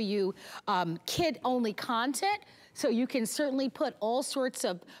provides for you kid-only content. So you can certainly put all sorts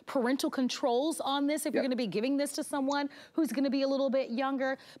of parental controls on this if you're gonna be giving this to someone who's gonna be a little bit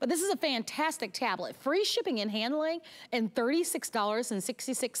younger. But this is a fantastic tablet. Free shipping and handling and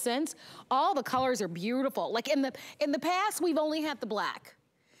 $36.66. All the colors are beautiful. Like in the past, we've only had the black.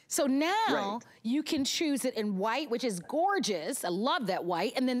 So now you can choose it in white, which is gorgeous. I love that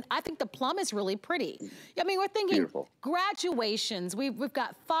white. And then I think the plum is really pretty. I mean, we're thinking graduations. We've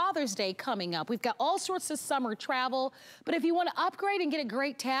got Father's Day coming up. We've got all sorts of summer travel. But if you want to upgrade and get a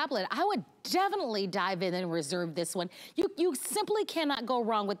great tablet, I would definitely dive in and reserve this one. You simply cannot go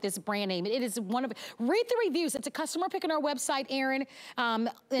wrong with this brand name. It is one of, read the reviews. It's a customer pick on our website, Aaron. And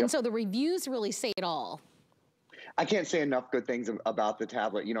so the reviews really say it all. I can't say enough good things about the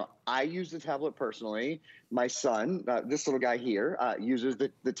tablet. You know, I use the tablet personally. My son, this little guy here, uses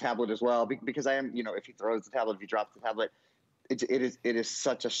the tablet as well because I am, you know, if he throws the tablet, if he drops the tablet, it is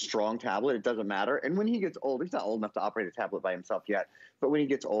such a strong tablet. It doesn't matter. And when he gets older, he's not old enough to operate a tablet by himself yet. But when he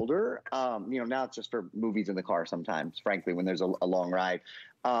gets older, you know, now it's just for movies in the car sometimes, frankly, when there's a long ride.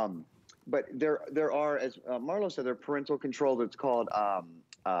 But there are, as Marlo said, there are parental control that's called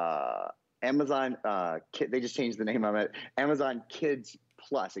Amazon they just changed the name of it. Amazon Kids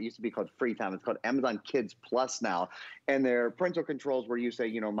Plus. It used to be called Free Time. It's called Amazon Kids Plus now. And they're parental controls where you say,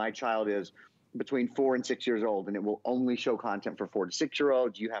 you know, my child is between 4 and 6 years old, and it will only show content for 4 to 6 year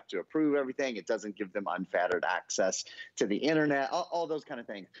olds. You have to approve everything. It doesn't give them unfettered access to the internet, all those kind of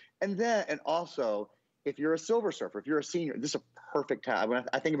things. And also, if you're a silver surfer, if you're a senior, this is a perfect tablet.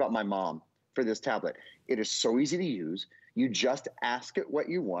 I think about my mom for this tablet. It is so easy to use. You just ask it what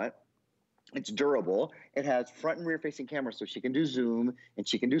you want. It's durable. It has front and rear facing cameras, so she can do Zoom and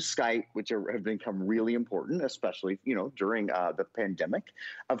she can do Skype, which have become really important, especially, you know, during the pandemic,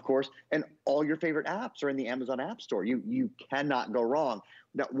 of course. And all your favorite apps are in the Amazon App Store. You cannot go wrong.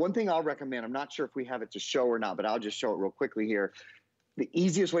 Now, one thing I'll recommend, I'm not sure if we have it to show or not, but I'll just show it real quickly here. the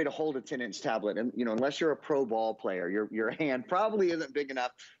easiest way to hold a 10-inch tablet, and unless you're a pro ball player, your hand probably isn't big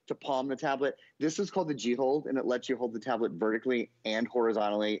enough to palm the tablet. This is called the G-Hold, and it lets you hold the tablet vertically and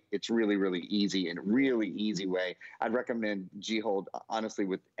horizontally. It's really, really easy and really easy way. I'd recommend G-Hold, honestly,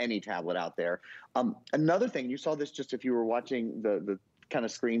 with any tablet out there. Another thing, you saw this just if you were watching the kind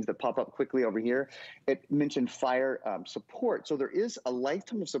of screens that pop up quickly over here. It mentioned fire support. So there is a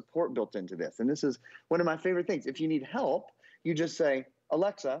lifetime of support built into this. And this is one of my favorite things. If you need help, you just say,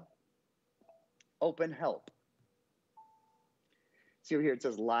 Alexa, open help. See over here, it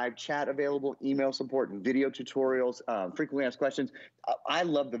says live chat available, email support, video tutorials, frequently asked questions. I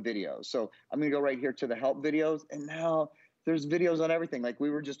love the videos. So I'm gonna go right here to the help videos. And now there's videos on everything. Like we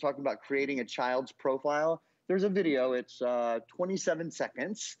were just talking about creating a child's profile. There's a video, it's 27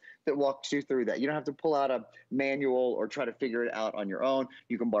 seconds that walks you through that. You don't have to pull out a manual or try to figure it out on your own.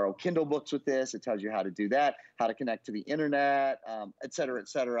 You can borrow Kindle books with this. It tells you how to do that, how to connect to the internet, et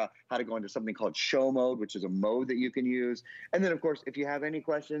cetera, how to go into something called show mode, which is a mode that you can use. And then, of course, if you have any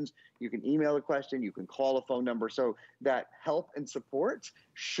questions, you can email a question, you can call a phone number. So that help and support,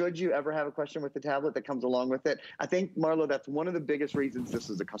 should you ever have a question with the tablet that comes along with it. I think, Marlo, that's one of the biggest reasons this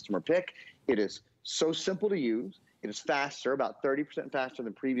is a customer pick. It is so simple to use. It is faster, about 30% faster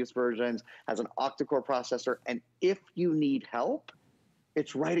than previous versions, has an octa-core processor, and if you need help,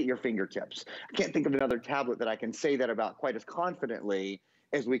 it's right at your fingertips. I can't think of another tablet that I can say that about quite as confidently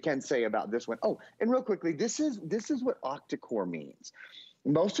as we can say about this one. Oh, and real quickly, this is what octa-core means.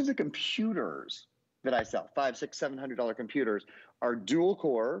 Most of the computers that I sell, $500, $600, $700 computers, are dual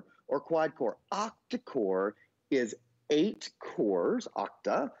core or quad core. Octa-core is 8 cores,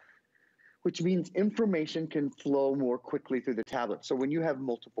 octa, which means information can flow more quickly through the tablet. So when you have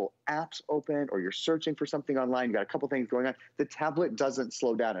multiple apps open or you're searching for something online, you got a couple things going on, the tablet doesn't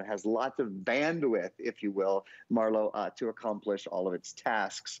slow down. It has lots of bandwidth, if you will, Marlo, to accomplish all of its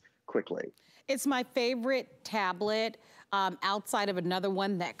tasks quickly. It's my favorite tablet outside of another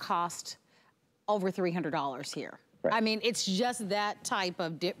one that cost over $300 here. Right. I mean, it's just that type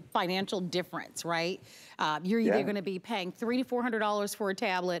of financial difference, right? You're either going to be paying $300 to $400 for a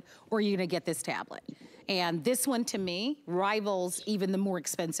tablet, or you're going to get this tablet. And this one, to me, rivals even the more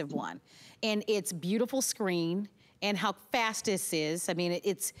expensive one. And its beautiful screen and how fast this is. I mean,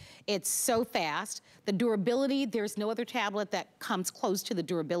 it's so fast. The durability, there's no other tablet that comes close to the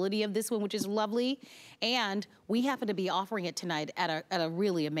durability of this one, which is lovely. And we happen to be offering it tonight at a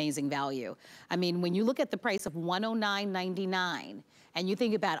really amazing value. I mean, when you look at the price of $109.99, and you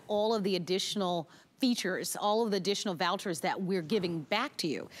think about all of the additional features, all of the additional vouchers that we're giving back to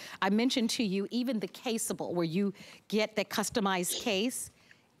you. I mentioned to you even the caseable, where you get the customized case.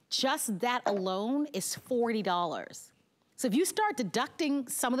 Just that alone is $40. So if you start deducting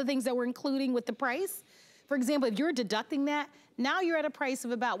some of the things that we're including with the price, for example, if you're deducting that, now you're at a price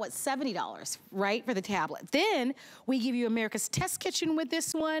of about, what, $70, right, for the tablet. Then we give you America's Test Kitchen with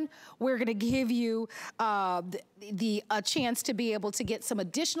this one. We're gonna give you a chance to be able to get some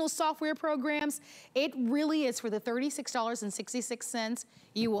additional software programs. It really is for the $36.66.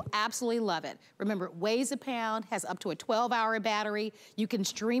 You will absolutely love it. Remember, it weighs a pound, has up to a 12-hour battery. You can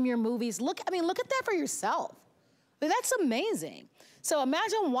stream your movies. Look at that for yourself. I mean, that's amazing. So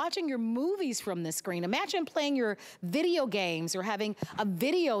imagine watching your movies from this screen. Imagine playing your video games or having a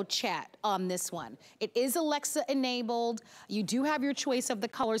video chat on this one. It is Alexa enabled. You do have your choice of the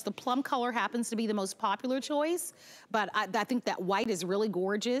colors. The plum color happens to be the most popular choice, but I think that white is really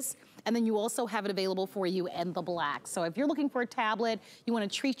gorgeous. And then you also have it available for you in the black. So if you're looking for a tablet, you want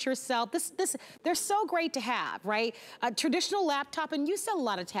to treat yourself, they're so great to have, right? A traditional laptop, and you sell a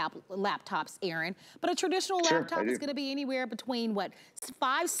lot of laptops, Aaron, but a traditional laptop is going to be anywhere between, what,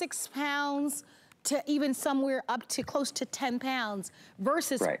 5, 6 pounds to even somewhere up to close to 10 pounds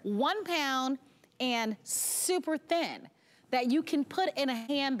versus 1 pound and super thin that you can put in a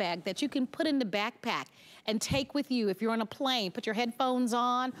handbag, that you can put in the backpack and take with you. If you're on a plane, put your headphones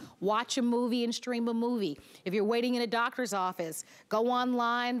on, watch a movie and stream a movie. If you're waiting in a doctor's office, go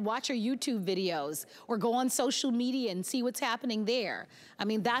online, watch your YouTube videos, or go on social media and see what's happening there. I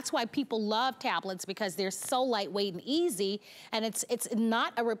mean, that's why people love tablets, because they're so lightweight and easy, and it's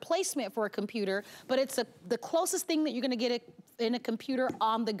not a replacement for a computer, but it's the closest thing that you're gonna get in a computer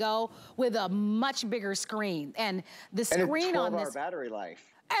on the go with a much bigger screen. And the screen on this— and a 12-hour battery life.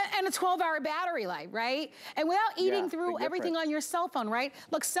 And a 12-hour battery life, right? And without eating through everything on your cell phone, right?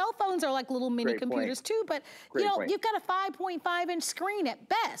 Look, cell phones are like little mini computers too, but you know, you've got a 5.5-inch screen at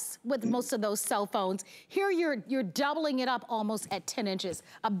best with most of those cell phones. Here you're doubling it up almost at 10 inches.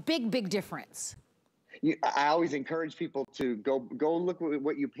 A big, big difference. I always encourage people to go look at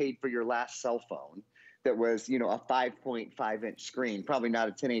what you paid for your last cell phone. that was, you know, a 5.5-inch screen, probably not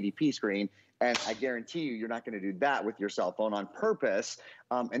a 1080p screen. And I guarantee you, you're not going to do that with your cell phone on purpose.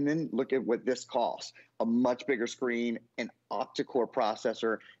 And then look at what this costs. A much bigger screen, an octa-core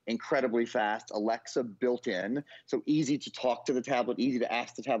processor, incredibly fast, Alexa built in. So easy to talk to the tablet, easy to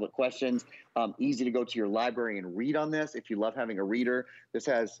ask the tablet questions, easy to go to your library and read on this. If you love having a reader, this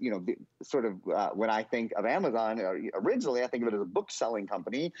has, you know, sort of when I think of Amazon, originally I think of it as a book selling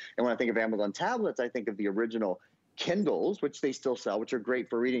company. And when I think of Amazon tablets, I think of the original Kindles, which they still sell, which are great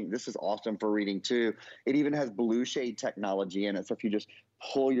for reading. This is awesome for reading too. It even has blue shade technology in it. So if you just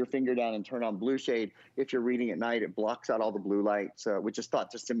pull your finger down and turn on blue shade, if you're reading at night, it blocks out all the blue lights, which is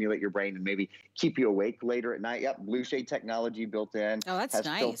thought to stimulate your brain and maybe keep you awake later at night. Yep, blue shade technology built in. Oh, that's has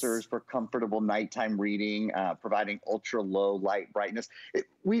nice. Filters for comfortable nighttime reading, providing ultra low light brightness.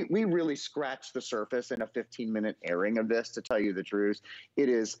 We really scratched the surface in a 15-minute airing of this, to tell you the truth. It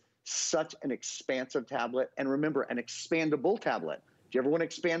is such an expansive tablet, and remember, an expandable tablet. If you ever want to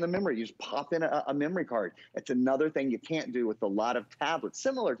expand the memory, you just pop in a memory card. It's another thing you can't do with a lot of tablets,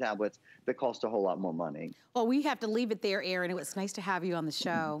 similar tablets that cost a whole lot more money. Well, we have to leave it there, Aaron. It was nice to have you on the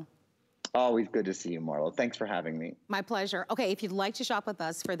show. Always good to see you, Marlo. Thanks for having me. My pleasure. Okay, if you'd like to shop with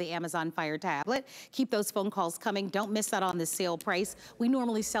us for the Amazon Fire tablet, keep those phone calls coming. Don't miss out on the sale price. We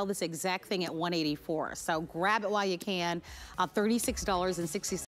normally sell this exact thing at $184, so grab it while you can. $36.60.